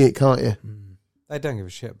almost see it, can't you? They don't give a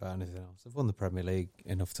shit about anything else. They've won the Premier League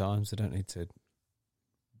enough times. They don't need to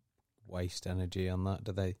waste energy on that,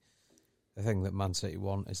 do they? The thing that Man City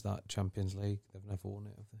want is that Champions League. They've never won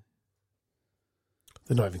it, have they?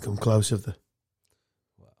 They've not even come close, have they?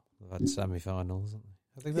 Well, they've had semi-finals, haven't they?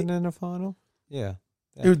 Have they been in a final? Yeah.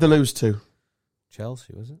 Who did they lose to?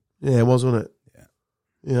 Chelsea, was it? Yeah, it was, wasn't it? Yeah.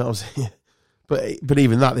 Yeah, I was. Yeah. But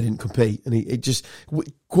even that they didn't compete, and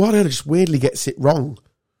Guardiola just weirdly gets it wrong.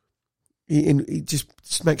 He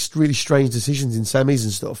just makes really strange decisions in semis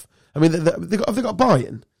and stuff. I mean, have they got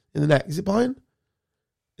Bayern in the next? Is it Bayern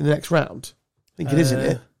in the next round? I think it is,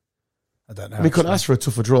 isn't it? I don't know. I mean, you couldn't ask for a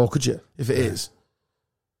tougher draw, could you? If it is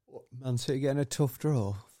Man City getting a tough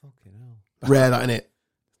draw. Fucking hell. rare, that innit?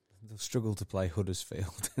 They'll struggle to play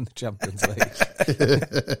Huddersfield in the Champions League.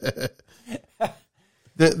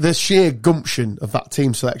 The sheer gumption of that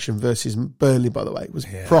team selection versus Burnley, by the way, was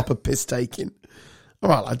proper piss taking. All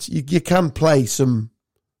right, lads, you can play some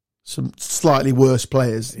slightly worse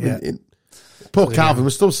players. Yeah. Poor Calvin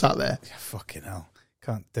was still sat there. Yeah, fucking hell.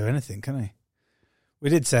 Can't do anything, can he? We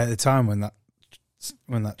did say at the time when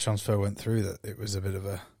that transfer went through that it was a bit of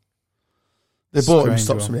a... They bought him to strange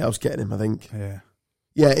stop one. somebody else getting him, I think. Yeah.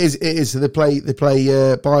 Yeah, it is. So they play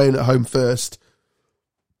Bayern at home first,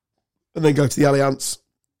 and then go to the Allianz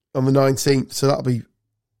on the 19th. So that'll be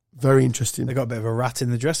very interesting. They got a bit of a rat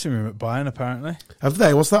in the dressing room at Bayern, apparently. Have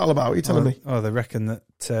they? What's that all about? What are you telling me? Oh, they reckon that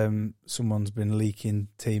someone's been leaking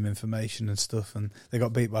team information and stuff, and they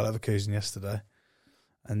got beat by Leverkusen yesterday.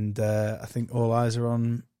 And I think all eyes are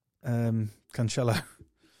on Cancelo.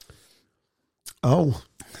 Oh,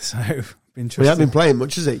 So, be but he interesting. hasn't been playing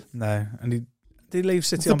much, has he? No, and did he leave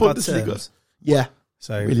City What's on the bad Bundesliga? terms? Yeah,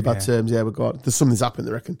 So really bad terms. Yeah, but God, there's something's happened.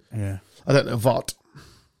 I reckon. Yeah, I don't know what,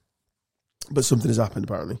 but something has happened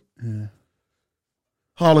apparently. yeah.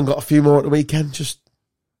 Haaland got a few more at the weekend, just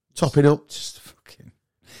topping up. Just fucking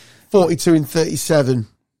 42 in 37.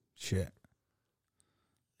 shit.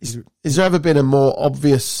 Has there ever been a more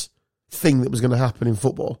obvious thing that was going to happen in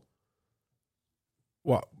football?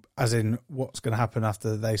 What? As in, what's going to happen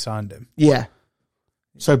after they signed him? Yeah.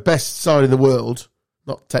 So best side in the world,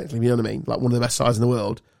 not technically, you know what I mean? Like one of the best sides in the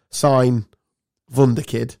world, sign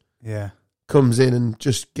Wunderkid, Yeah, comes in and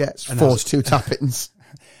just gets And forced two tap-ins.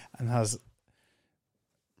 and has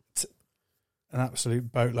an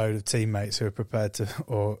absolute boatload of teammates who are prepared to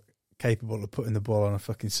or capable of putting the ball on a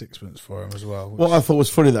fucking sixpence for him as well. What I thought was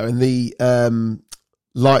funny though, in the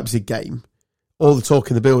Leipzig game, all the talk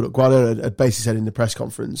in the build-up, Guardiola had basically said in the press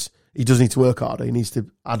conference, he does need to work harder, he needs to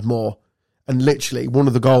add more. And literally, one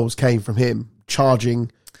of the goals came from him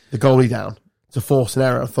charging the goalie down to force an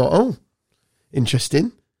error. I thought, oh,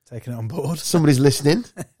 interesting. Taking it on board. Somebody's listening.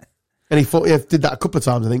 And he thought, did that a couple of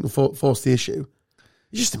times, I think, and forced the issue.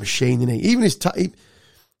 He's just a machine, isn't he? Even his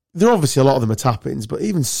there are obviously a lot of them are tap-ins, but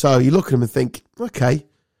even so, you look at them and think, okay,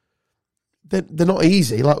 they're not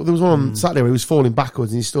easy. Like there was one on Saturday where he was falling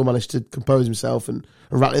backwards and he still managed to compose himself and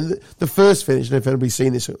rattle. The first finish, I don't know if anybody's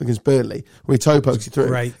seen this against Burnley, where he toe pokes it through.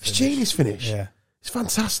 Great It's a finish. genius finish. Yeah, It's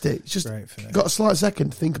fantastic. It's just great finish. got a slight second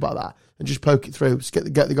to think about that and just poke it through. Just get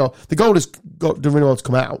the goal. The goal has got done really well to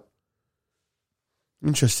come out.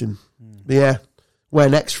 Interesting. But yeah, where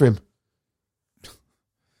next for him?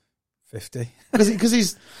 50. Because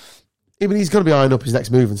he's got to be eyeing up his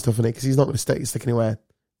next move and stuff, isn't he? Because he's not going to stick anywhere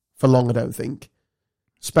for long, I don't think.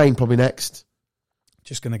 Spain probably next.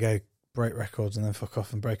 Just going to go break records and then fuck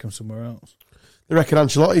off and break them somewhere else. They reckon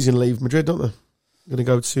Ancelotti's going to leave Madrid, don't they? Going to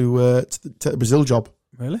go to the Brazil job.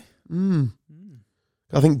 Really?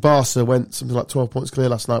 I think Barca went something like 12 points clear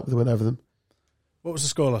last night with a win over them. What was the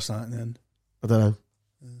score last night in the end? I don't know.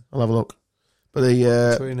 I'll have a look. But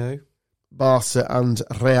the Between who? Barca and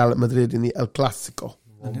Real Madrid in the El Clásico.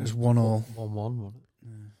 And it was 1-1. 1-1, wasn't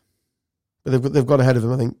it? But they've gone ahead of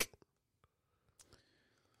him, I think.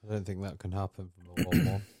 I don't think that can happen from a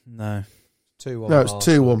 1-1. No. 2-1. No, it's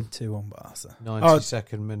 2-1. 2-1 Barca.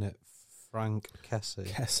 92nd minute. Frank Kessie.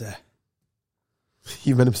 Kesse.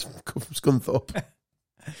 You made him come from Scunthorpe.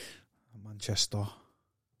 Manchester.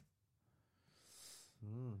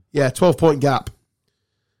 Yeah, 12-point gap.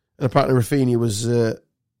 And apparently Rafinha was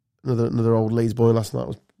another old Leeds boy last night.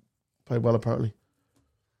 Was played well, apparently.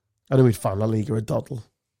 I knew we'd find La Liga a doddle.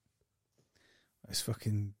 It's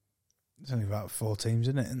fucking... There's only about 4 teams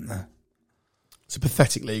in it, isn't there? It's a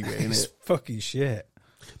pathetic league, really, It's isn't fucking shit.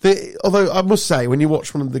 it? Although I must say, when you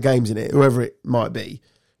watch one of the games in it, whoever it might be,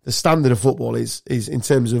 the standard of football is in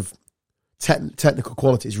terms of technical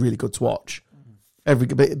quality is really good to watch. All the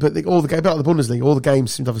games, about the Bundesliga, all the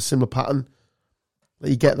games seem to have a similar pattern.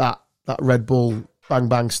 You get that Red Bull bang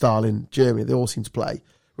bang style in Germany. They all seem to play.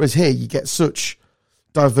 Whereas here, you get such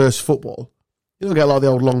diverse football. You don't get a lot of the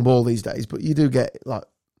old long ball these days, but you do get like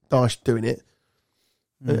Daesh doing it.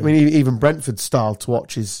 I mean, even Brentford's style to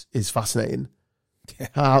watch is fascinating. Yeah.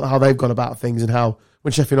 How they've gone about things and how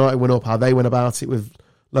when Sheffield United went up, how they went about it with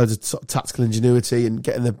loads of sort of tactical ingenuity and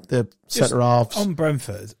getting the centre halves. On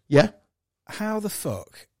Brentford, Yeah, how the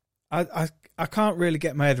fuck? I can't really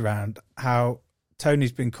get my head around how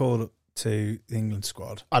Tony's been called up to the England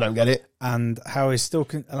squad I don't get it. and how he's still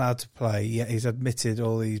allowed to play, yet he's admitted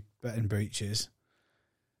all these betting breaches.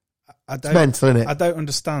 It's mental, isn't it? I don't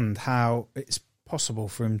understand how it's possible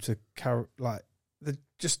for him to carry, like, they're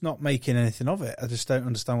just not making anything of it. I just don't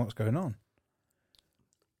understand what's going on.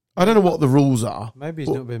 I don't know what the rules are. Maybe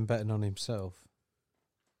he's not been betting on himself.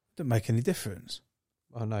 Don't make any difference.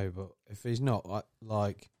 I know, but if he's not,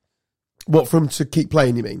 like... What, for him to keep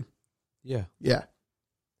playing, you mean? Yeah. Yeah.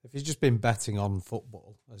 If he's just been betting on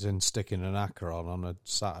football, as in sticking an acca on a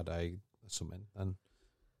Saturday or something, then...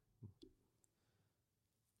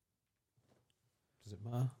 Does it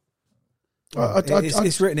matter?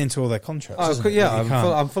 It's written into all their contracts. Oh, isn't it? yeah, You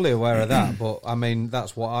I'm fully aware of that, but I mean,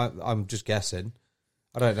 that's what I'm just guessing.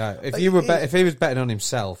 I don't know. If he was betting on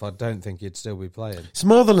himself, I don't think he'd still be playing. It's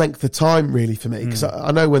more the length of time, really, for me. Because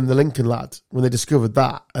I know when the Lincoln lad, when they discovered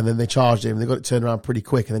that, and then they charged him, they got it turned around pretty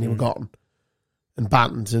quick, and then he was gone and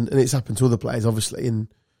banned. And it's happened to other players, obviously. And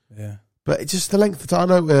Yeah. but it's just the length of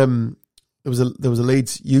time. I know there was a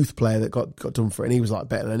Leeds youth player that got done for it, and he was like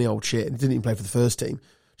betting on any old shit. And he didn't even play for the first team.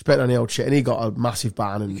 Just betting on any old shit, and he got a massive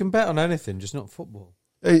ban. And You can bet on anything, just not football.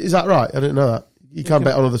 is that right? I didn't know that. You can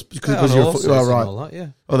bet on others because you're horses oh, right. and all that, yeah.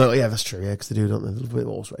 Oh, yeah, that's true. Yeah, because they do, don't they? They love a bit of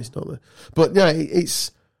horse racing, don't they? But yeah,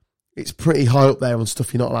 it's pretty high up there on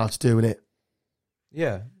stuff you're not allowed to do, isn't it?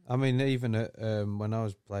 Yeah, I mean, even at, when I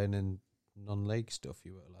was playing in non-league stuff,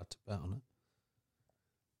 you were allowed to bet on it.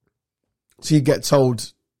 So you get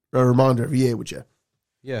told a reminder every year, would you?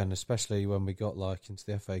 Yeah, and especially when we got like into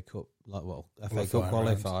the FA Cup, FA Cup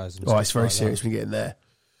Qualifying qualifiers. And Oh, stuff it's very like serious that. when you get in there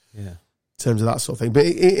Yeah, in terms of that sort of thing. But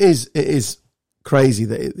it is crazy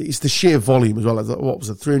that it's the sheer volume as well. As what was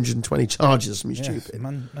it, 320 charges or something stupid?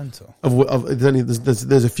 Mental.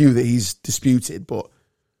 There's a few that he's disputed, but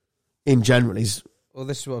in general, he's well,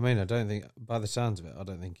 this is what I mean. I don't think, by the sounds of it, I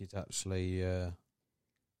don't think he's actually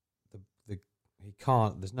he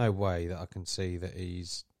can't. There's no way that I can see that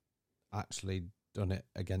he's actually done it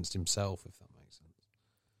against himself, if that makes sense.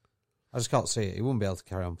 I just can't see it. He wouldn't be able to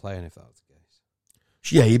carry on playing if that was the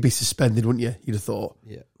case. yeah, you'd be suspended, wouldn't you? You'd have thought,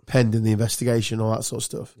 Yeah, pending the investigation, all that sort of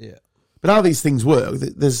stuff. yeah. But how these things work,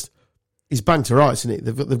 he's banked to rights, isn't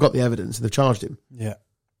it? They've got the evidence and they've charged him. Yeah.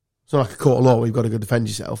 It's not like a court of law where you've got to go defend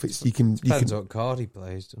yourself. It's Depends what card he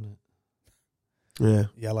plays, doesn't it? Yeah.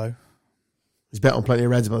 Yellow. He's bet on plenty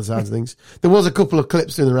of reds by the sounds of things. There was a couple of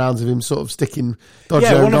clips in the rounds of him sort of sticking dodgy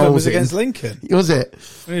Yeah, one of them goals was in. against Lincoln. Was it?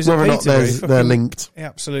 When he was Whether at or not Peterborough, they're linked. He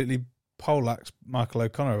absolutely poleaxed Michael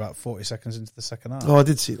O'Connor about 40 seconds into the second half. Oh, I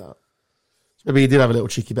did see that. Maybe he did have a little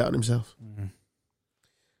cheeky bet on himself. Mm-hmm.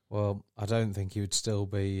 Well, I don't think he would still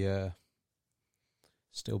be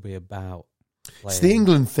about. It's the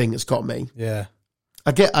England thing that's got me. Yeah.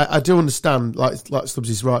 I do understand, like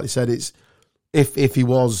Stubbsy's rightly said, it's if he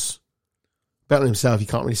was betting on himself, you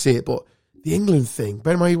can't really see it. But the England thing,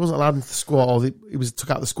 bear in mind he wasn't allowed into the squad, or he was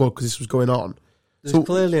took out of the squad because this was going on. There's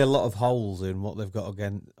clearly a lot of holes in what they've got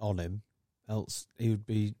again on him. Else he would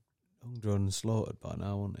be hung, drawn and slaughtered by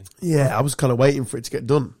now, wouldn't he? Yeah, I was kind of waiting for it to get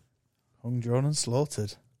done. Hung, drawn and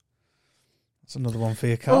slaughtered. That's another one for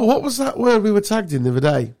your car. Oh, what was that word we were tagged in the other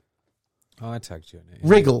day? I tagged you in it.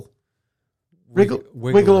 Wriggle. Wriggle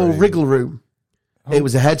or wriggle room. Oh. It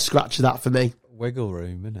was a head scratcher, that for me. Wiggle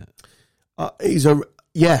room, innit?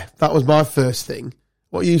 That was my first thing.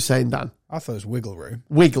 What are you saying, Dan? I thought it was wiggle room.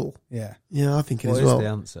 Wiggle. Yeah. Yeah, I think it What is is well. the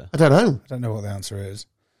answer? I don't know. I don't know what the answer is.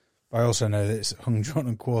 But I also know that it's hung, drawn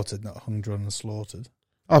and quartered, not hung, drawn and slaughtered.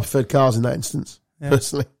 I preferred cars in that instance,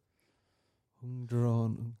 personally. Hung,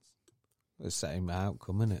 drawn. The same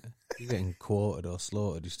outcome, innit? You're getting quartered or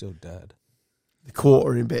slaughtered, you're still dead. The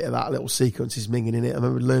quartering bit of that little sequence is minging in it. I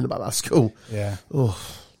remember learning about that at school. Yeah. Oh,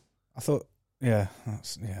 I thought,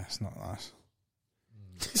 it's not nice.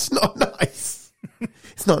 it's not nice.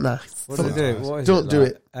 It's not nice. What do they do? What is Don't do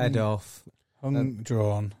it. Head off. Hung,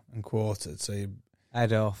 drawn and quartered, so you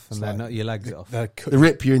Head off and It's then like- knock your legs off. they They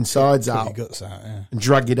rip your insides cut out your guts out, yeah. and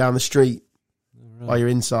drag you down the street Right. by your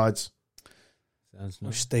insides. Sounds I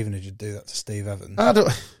wish nice. Stevenage would do that to Steve Evans. I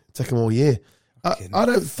don't take them all year. Fucking I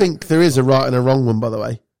don't think there is a right and a wrong one, by the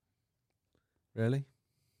way. Really?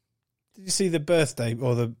 Did you see the birthday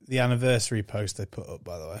or the anniversary post they put up,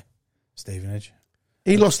 by the way? Stevenage.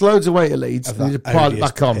 He lost loads of weight at Leeds Of and he that just piled it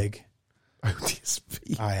odious back on. pig. Odious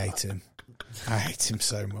pig. I hate him. I hate him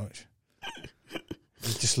so much.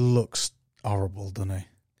 He just looks horrible, doesn't he?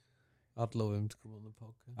 I'd love him to come on the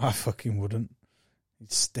podcast. I fucking wouldn't.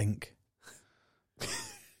 He'd stink.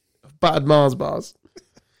 Battered Mars bars.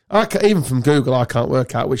 Even from Google, I can't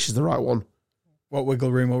work out which is the right one. What,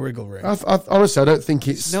 wiggle room or wriggle room? Honestly, I don't think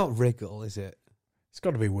It's not wriggle, is it? It's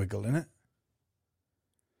got to be wiggle, innit?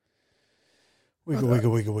 Wiggle,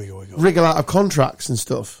 wiggle, wiggle, wiggle, wiggle. wriggle out of contracts and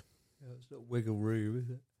stuff. Yeah, it's not wiggle room, is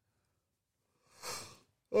it?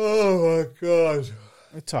 Oh my God.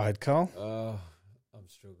 We're tired, Carl. I'm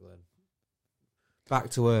struggling. Back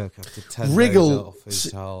to work after 10 Wriggle- days off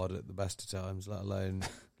is hard at the best of times, let alone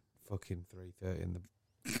fucking 3:30 in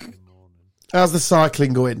the morning. How's the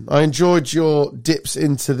cycling going? I enjoyed your dips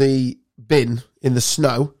into the bin in the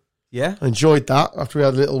snow. Yeah, I enjoyed that after we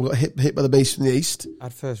had a little got hit by the beast from the east. I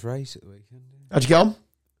had first race at the weekend. How'd you get on?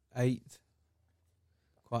 8th.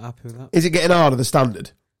 Quite happy with that. Is it getting harder, the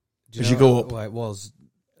standard? As you go up? Well, it was.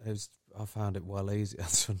 I found it well easy on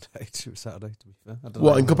Sunday to Saturday, to be fair. I don't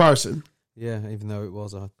What, know. in comparison? Yeah, even though it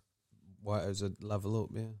was a level up,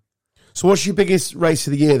 yeah. So what's your biggest race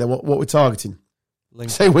of the year then? What we're targeting?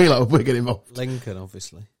 Say we like we're getting involved. Lincoln,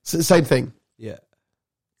 obviously. So the same thing. Yeah.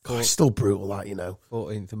 God, it's still brutal, that, you know.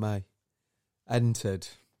 14th of May. Entered.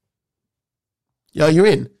 Yeah, you're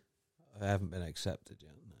in. I haven't been accepted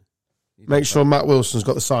yet. No. Make sure Matt Wilson's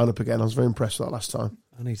got the sign up again. I was very impressed with that last time.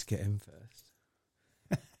 I need to get in first.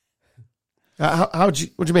 What do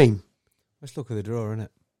you mean? Let's look at the draw, innit?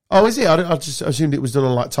 Oh, is it? I just assumed it was done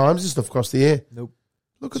on like times and stuff across the year. Nope.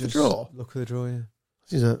 Look at the Just draw. Look at the draw, yeah.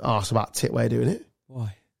 This is an arse about tit way of doing it.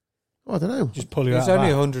 Why? Oh, I don't know. Just pull you It's out only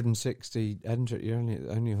of that. 160 entry. You're only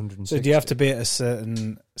 160. So do you have to be at a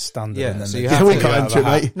certain standard? Yeah, and then so they you just have pull to you get out of into it,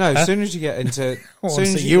 that? mate. No, as soon as you get into... I as want soon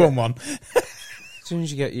to as see you you get- on one. As soon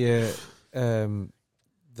as you get your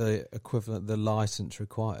the equivalent, the license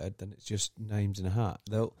required, then it's just names in a hat.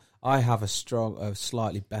 I have a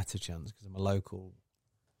slightly better chance because I'm a local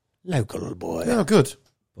boy. Oh, good.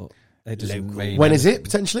 but it doesn't Local. mean When is it, anything.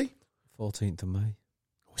 potentially? 14th of May.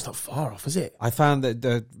 Oh, it's not far off, is it? I found that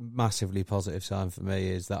the massively positive sign for me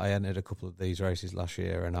is that I entered a couple of these races last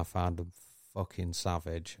year and I found them fucking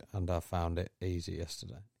savage, and I found it easy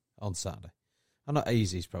yesterday on Saturday. And not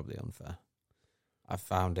easy is probably unfair. I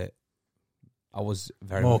found it. I was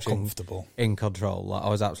very More much comfortable. in control. Like I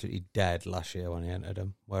was absolutely dead last year when I entered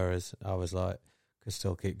them, whereas I was like, could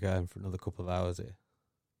still keep going for another couple of hours here.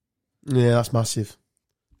 Yeah, that's massive.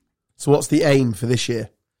 So what's the aim for this year?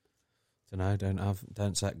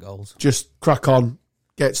 Don't set goals. Just crack on,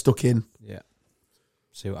 get stuck in. Yeah,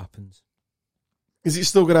 see what happens. Is it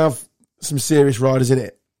still going to have some serious riders in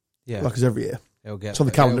it, Yeah, like as every year? it'll get it's on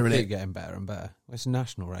the calendar, it'll innit? keep getting better and better. Well, it's a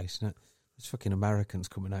national race, isn't it? There's fucking Americans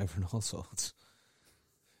coming over and all sorts.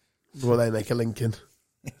 Well, they make a Lincoln.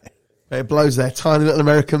 It blows their tiny little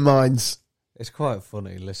American minds. It's quite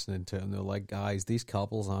funny listening to them. They're like, guys, these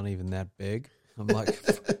cobbles aren't even that big. I'm like,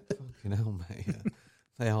 fucking hell, mate. Yeah,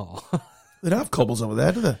 they are. They don't have cobbles over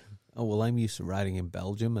there, do they? Oh, well, I'm used to riding in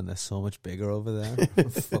Belgium and they're so much bigger over there.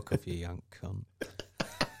 Fuck off, you yank cunt.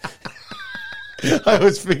 I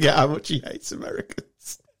always forget how much he hates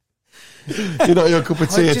Americans. You're not your cup of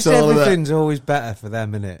tea Just at all, are they? everything's always better for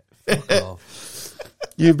them, innit? Fuck off.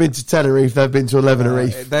 You've been to Tenerife, they've been to 11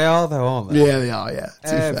 Reef. They are, though, aren't they? Yeah, they are, yeah. To be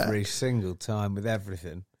fair. Every single time with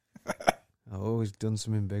everything. I've always done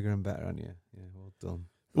something bigger and better, haven't you? Yeah, well done.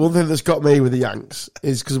 One thing that's got me with the Yanks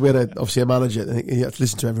is because we had obviously a manager that you have to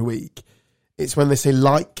listen to every week. It's when they say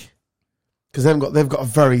like, because they've got a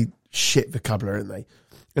very shit vocabulary, haven't they?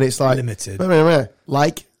 And it's like Limited.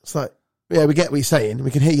 like it's like, yeah, we get what you're saying.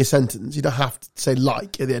 We can hear your sentence. You don't have to say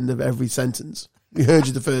like at the end of every sentence. We heard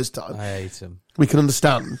you the first time. I hate them. We can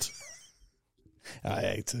understand. I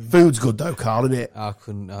hate him. Food's good though, Carl, isn't it? I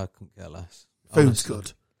couldn't care less. Food's Honestly,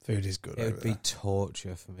 good. Food is good. It would over be there.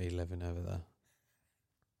 torture for me living over there.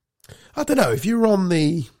 I don't know if you were on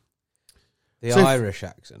the. The So if- Irish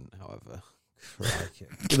accent, however, crikey.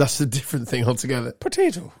 That's a different thing altogether.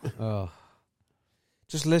 Potato. Oh,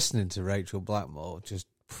 just listening to Rachel Blackmore just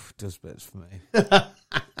does bits for me. I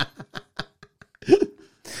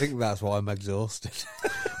think that's why I'm exhausted.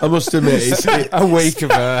 I must admit, it's A week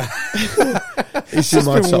of her. in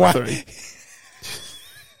my been top three.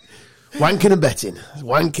 Wanking and betting.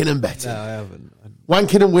 Wanking and betting. No, I haven't.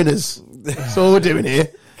 Wanking and winners. That's all we're doing here.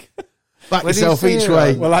 Back When do you yourself see each her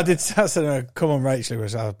way. on- Well, I did. I said, "Come on, Rachel,"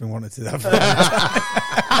 which I've been wanting to do that.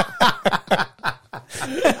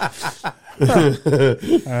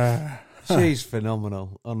 She's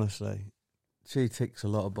phenomenal, honestly. She ticks a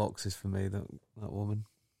lot of boxes for me, that woman.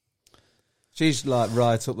 She's like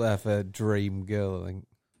right up there for dream girl, I think.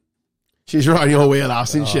 She's right in your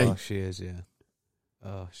wheelhouse, isn't she? Oh, she is, yeah.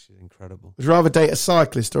 Oh, she's incredible. Would you rather date a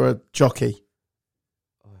cyclist or a jockey?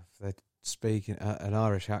 Oh, if they're speaking an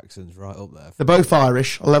Irish accent's right up there. They're both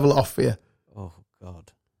Irish. I'll level it off for you. Oh,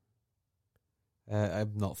 God.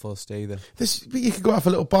 I'm not fussed either. But you could go out for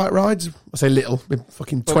little bike rides. I say little,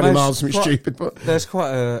 fucking But 20 most- miles, something quite- stupid. But There's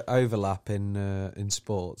quite a overlap in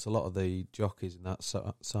sports. A lot of the jockeys in that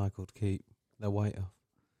cycle to keep their weight off.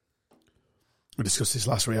 we discussed this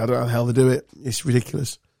last week. I don't know how the hell they do it. It's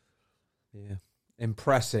ridiculous. Yeah,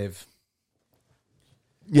 impressive.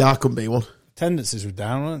 Yeah, I couldn't be one. Attendances were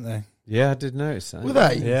down, weren't they? Yeah, I did notice that. Were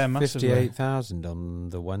they? Yeah, massively. 58,000 on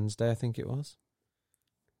the Wednesday, I think it was.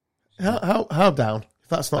 How down? If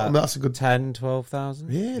that's not, that's a good 10, 12,000.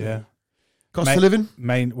 Really? Yeah. Cost of living?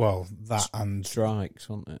 Well, that and Strikes,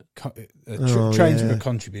 wasn't it? trains yeah. were a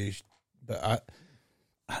contribution, but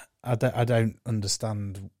I don't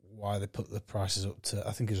understand why they put the prices up to.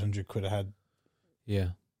 I think it's £100 a head. Yeah.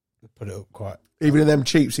 They put it up quite. Even in them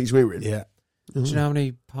cheap seats we were in? Yeah. Do you know how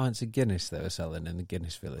many pints of Guinness they were selling in the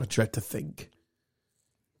Guinness I Village? dread to think.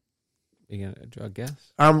 I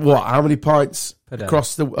guess. What? How many pints Per day.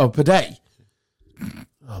 per day?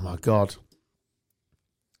 Oh my God!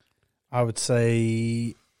 I would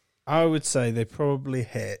say they probably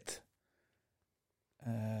hit.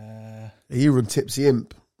 You run Tipsy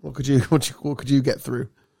Imp. What could you get through?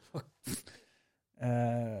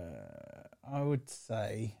 I would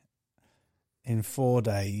say in 4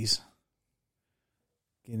 days,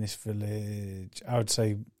 Guinness Village. I would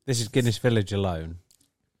say This is Guinness Village alone,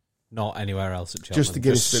 not anywhere else at Cheltenham. Just the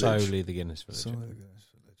Guinness Village. Solely the Guinness Village. solely the Guinness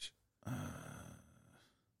Village.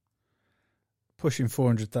 Pushing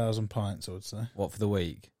 400,000 pints. I would say What, for the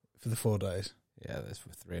week? for the 4 days. Yeah, that's for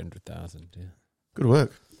 300,000. Yeah, Good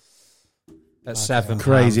work. that's Okay. £7.50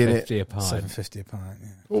 Crazy, innit? a pint. £7.50 a pint. Yeah.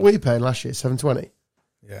 What were you paying last year? $7.20.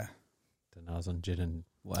 Yeah. Then I was on gin and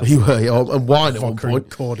whatever. You were, yeah, and wine at one Vodka point.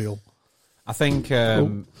 and cordial. I think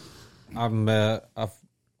I'm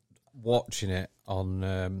watching it on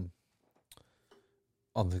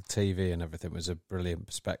the TV and everything was a brilliant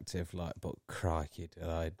perspective. Like, but crikey,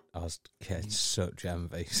 I was getting such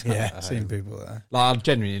envy. Yeah, seeing people there. Like, I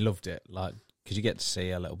genuinely loved it. Like, because you get to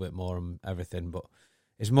see a little bit more and everything, but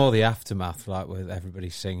it's more the aftermath, like with everybody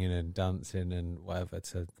singing and dancing and whatever.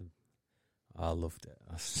 I loved it.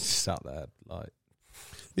 I sat there like.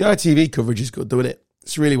 The ITV coverage is good, doing it.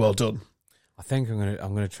 It's really well done. I think I'm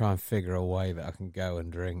gonna try and figure a way that I can go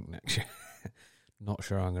and drink next year. Not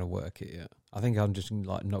sure I'm gonna work it yet. I think I'm just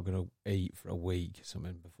like not gonna eat for a week or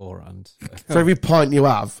something beforehand. So. For every pint you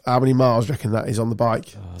have, how many miles do you reckon that is on the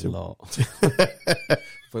bike? A lot,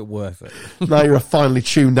 but worth it. Now you're a finely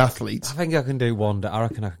tuned athlete. I think I can do one day. I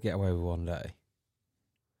reckon I could get away with one day.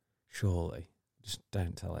 Surely, just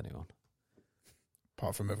don't tell anyone.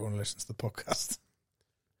 Apart from everyone who listens to the podcast.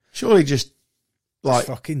 Surely just like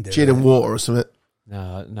fucking do gin it. and water or something.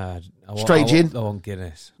 No. Straight gin? I want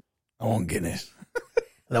Guinness. I want Guinness.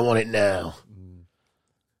 I don't want it now.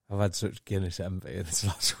 I've had such Guinness envy this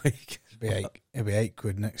last week. It'll be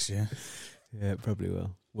 £8 next year. Yeah, it probably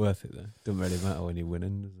will. Worth it though. Doesn't really matter when you're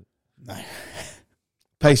winning, does it? No.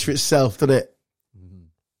 Pays for itself, doesn't it?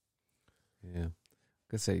 Yeah.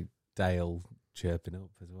 Could see Dale chirping up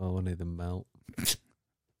as well, wouldn't he? The melt.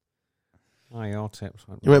 Oh, your tips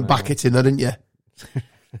went You went well. back it in though, didn't you?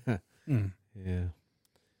 Yeah.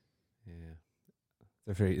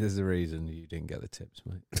 There's a reason you didn't get the tips,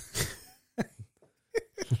 mate.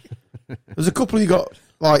 There's a couple you got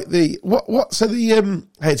like the what? So the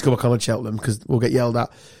I hate to go back on Cheltenham because we'll get yelled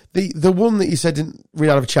at. The one that you said didn't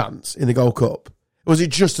really have a chance in the Gold Cup. Was it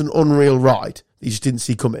just an unreal ride that you just didn't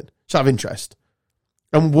see coming? Just out of interest.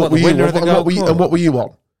 And what the were you? winner of the And Gold Cup? what were you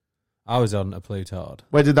on? I was on a Plutard.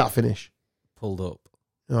 Where did that finish? Pulled up.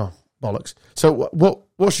 Oh bollocks! So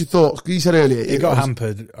what's your thoughts? 'Cause you said earlier It got was-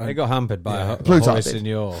 hampered. It got hampered by a Plutard horse did. in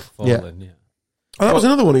your falling. Yeah. Oh, that was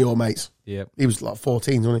another one of your mates. Yeah. He was like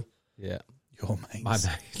 14, wasn't Yeah. Your mates. My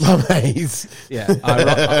mate. he? My mates. Yeah.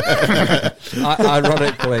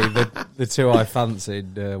 Ironically, the two I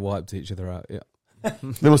fancied wiped each other out. Yeah.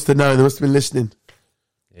 They must have known. They must have been listening.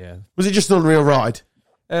 Yeah. Was it just an unreal ride?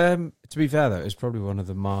 To be fair, though, it was probably one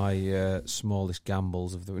of my smallest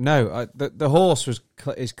gambles of the. No, the horse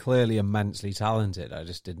is clearly immensely talented. I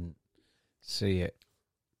just didn't see it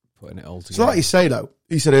putting it all So together. like you say though,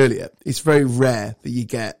 you said earlier, it's very rare that you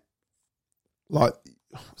get like.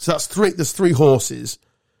 So that's three. There's 3 horses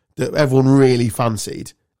that everyone really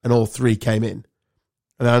fancied, and all 3 came in.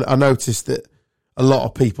 And I noticed that a lot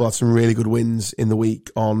of people had some really good wins in the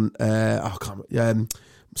week on.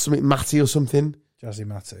 Something Matty or something. Jazzy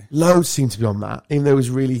Matty. Loads seemed to be on that, even though it was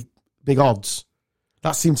really big odds.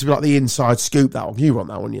 That seemed to be like the inside scoop. That one, you were on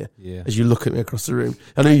that one, yeah. Yeah. As you look at me across the room,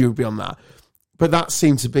 I knew you would be on that. But that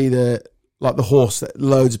seemed to be the horse that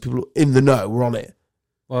loads of people in the know were on it.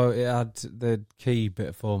 Well, it had the key bit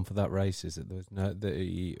of form for that race is that there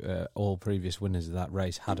was all previous winners of that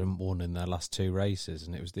race hadn't won in their last 2 races,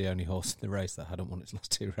 and it was the only horse in the race that hadn't won its last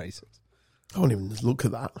 2 races. I won't even look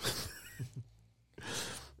at that.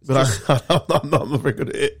 But I'm not very good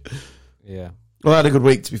at it. Yeah. Well, I had a good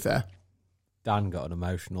week, to be fair. Dan got an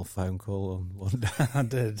emotional phone call on one day. I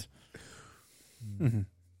did.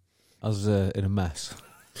 I was in a mess.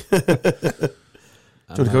 Do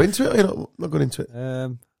you want to go into it, or you're not going into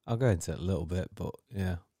it? I'll go into it a little bit, but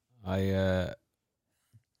yeah. I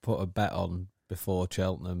put a bet on before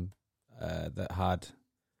Cheltenham that had...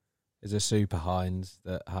 is a Super Hinds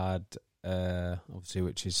that had, obviously,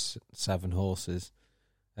 which is 7 horses.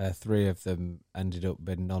 3 of them ended up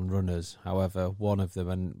being non-runners. However, one of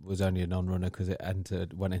them was only a non-runner because it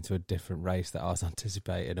went into a different race that I was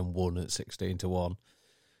anticipating and won at 16-1,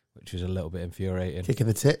 which was a little bit infuriating. Kicking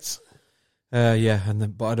the tits. Yeah,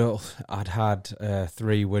 but I'd had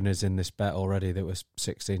 3 winners in this bet already that was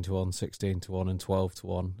 16-1, 16-1, and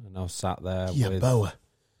 12-1, and I was sat there with Boa.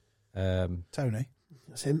 Tony.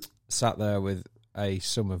 That's him. Sat there with a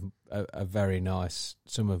very nice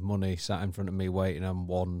sum of money sat in front of me waiting on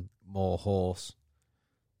one more horse,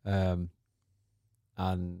 and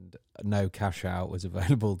no cash out was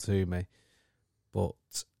available to me. But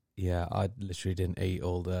yeah, I literally didn't eat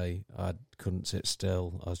all day. I couldn't sit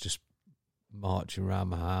still. I was just marching around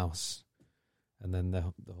my house, and then the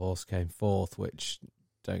horse came 4th, which,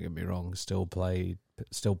 don't get me wrong, still paid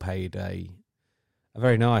a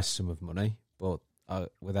very nice sum of money, but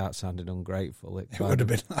without sounding ungrateful, it would have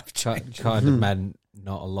been life-changing. Kind of meant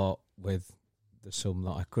not a lot with the sum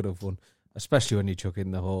that I could have won, especially when you chuck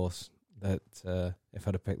in the horse that if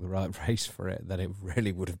I'd have picked the right race for it, then it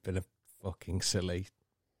really would have been a fucking silly.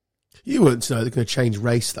 You wouldn't know they're going to change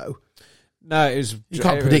race, though. No, it was. You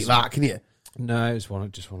can't predict that, can you? No, it was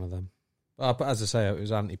just one of them. But as I say, it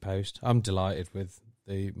was anti-post. I'm delighted with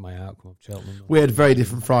my outcome of Cheltenham. We had very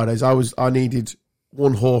different Fridays. I needed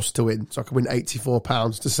one horse to win, so I could win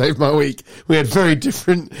 £84 to save my week. We had very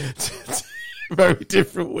different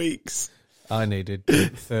weeks. I needed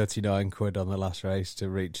 39 quid on the last race to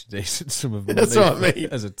reach a decent sum of money. That's what I mean.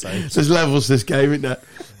 As a toast. There's levels to this game, isn't there?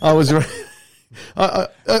 I was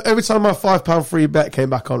every time my £5 free bet came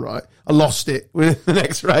back on, right, I lost it within the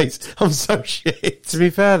next race. I'm so shit. To be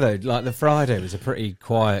fair though, like the Friday was a pretty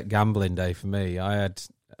quiet gambling day for me.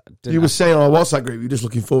 You were saying on our WhatsApp group, you're just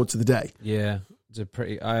looking forward to the day. Yeah,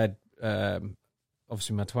 I had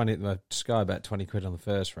obviously my Sky bet 20 quid on the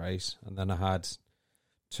first race, and then I had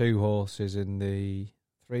 3 horses in the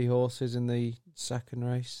second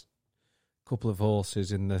race, a couple of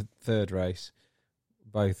horses in the third race,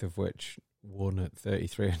 both of which won at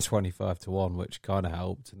 33 and 25-1, which kind of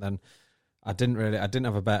helped. And then I didn't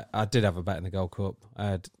have a bet. I did have a bet in the Gold Cup. I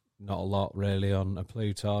had not a lot really on a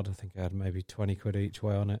Plutard. I think I had maybe 20 quid each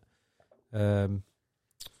way on it. And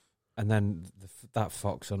then that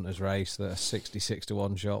Fox Hunters race, the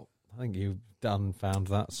 66-1 shot. I think Dan found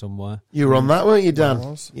that somewhere. You were on that, weren't you, Dan? I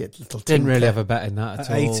was. Yeah, little Didn't really tinker. have a bet in that at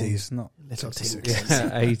all. 80s, not Little 66.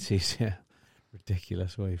 tinker. Yeah, 80s, yeah.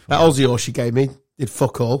 Ridiculous way. That Aussie horse you gave me did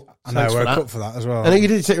fuck all. I know, Thanks I for woke that. up for that as well. I know you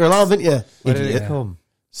did take your alarm, didn't you? Where did Idiot. it come?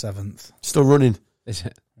 7th. Still running. Is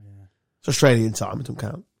it? Yeah. It's Australian time, it don't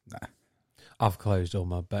count. I've closed all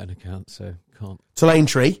my betting accounts, so can't. Till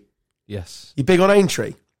Aintree. Yes. You big on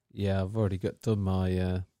Aintree? Yeah, I've already done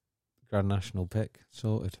my Grand National pick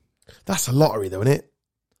sorted. That's a lottery, though, isn't it?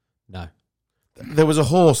 No. There was a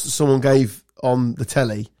horse that someone gave on the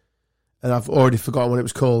telly, and I've already forgotten what it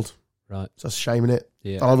was called. Right. So that's a shame, innit?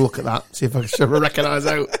 Yeah. I'll have a look at that, see if I can recognise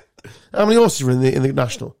out. How many horses were in the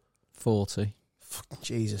National? 40. Fucking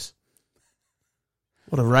Jesus.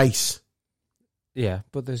 What a race. Yeah,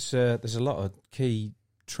 but there's a lot of key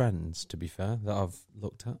trends, to be fair, that I've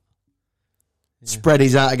looked at. Yeah.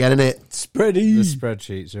 Spready's out again, innit? The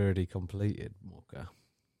spreadsheet's already completed, Walker.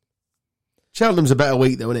 Cheltenham's a better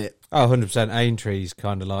week, though, isn't it? Oh, 100%. Aintree's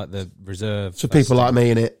kind of like the reserve. For people like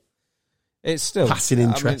me, innit? It's still Passing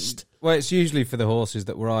interest. Well, it's usually for the horses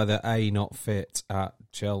that were either A, not fit at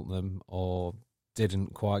Cheltenham, or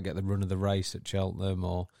didn't quite get the run of the race at Cheltenham,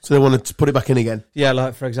 or... So they wanted to put it back in again. Yeah,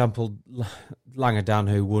 like, for example, Langer Dan,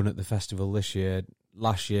 who won at the festival last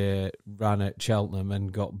year ran at Cheltenham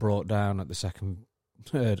and got brought down at the second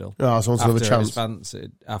hurdle. Oh, so another chance.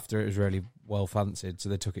 After it was really well fancied, so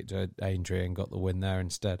they took it to Aintree and got the win there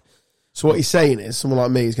instead. So what he's saying is, someone like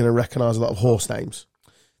me is going to recognise a lot of horse names.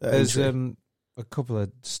 There's a couple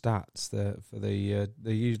of stats there for they're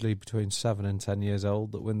usually between 7 and 10 years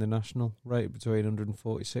old that win the national, rated between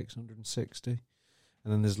 146 and 160.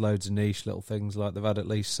 And then there's loads of niche little things like they've had at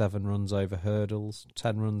least 7 runs over hurdles,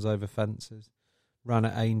 10 runs over fences, Ran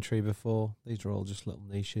at Aintree before. These are all just little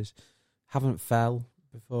niches. Haven't fell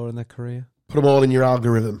before in their career. Put them all in your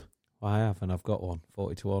algorithm. I have, and I've got one.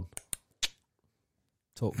 40-1.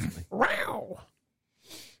 Talk to me. Wow.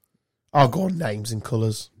 I'll go on names and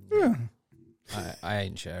colours. Yeah. I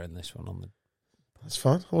ain't sharing this one on the... That's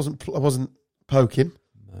fine. I wasn't poking.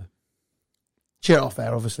 No. Cheer it off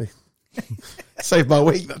air, obviously. Saved my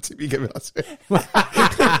week, that tip you give me last week.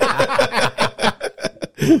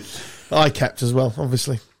 I kept as well,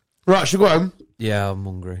 obviously. Right, should we go home? Yeah, I'm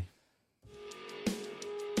hungry.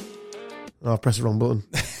 Oh, I pressed the wrong button.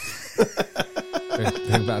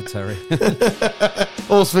 Bring back Terry.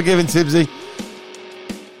 All's forgiven, Tibbsy.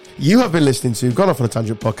 You have been listening to Gone Off on a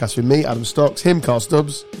Tangent podcast with me, Adam Stocks, him, Carl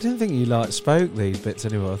Stubbs. I didn't think you spoke these bits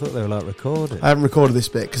anymore. I thought they were recorded. I haven't recorded this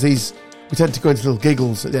bit because we tend to go into little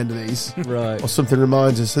giggles at the end of these. Right. Or something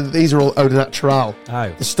reminds us. So that these are all eau de natural. Oh.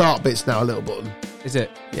 The start bit's now a little button. Is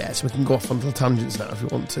it? Yeah, so we can go off on little tangents now if we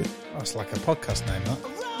want to. That's like a podcast name, that.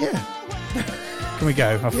 Yeah. Can we go?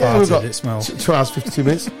 I We've farted, got it smells. 2 hours, 52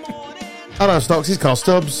 minutes. Adam Stocks, he's Carl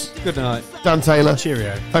Stubbs. Good night. Dan Taylor.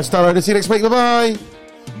 Cheerio. Thanks for downloading. See you next week. Bye-bye.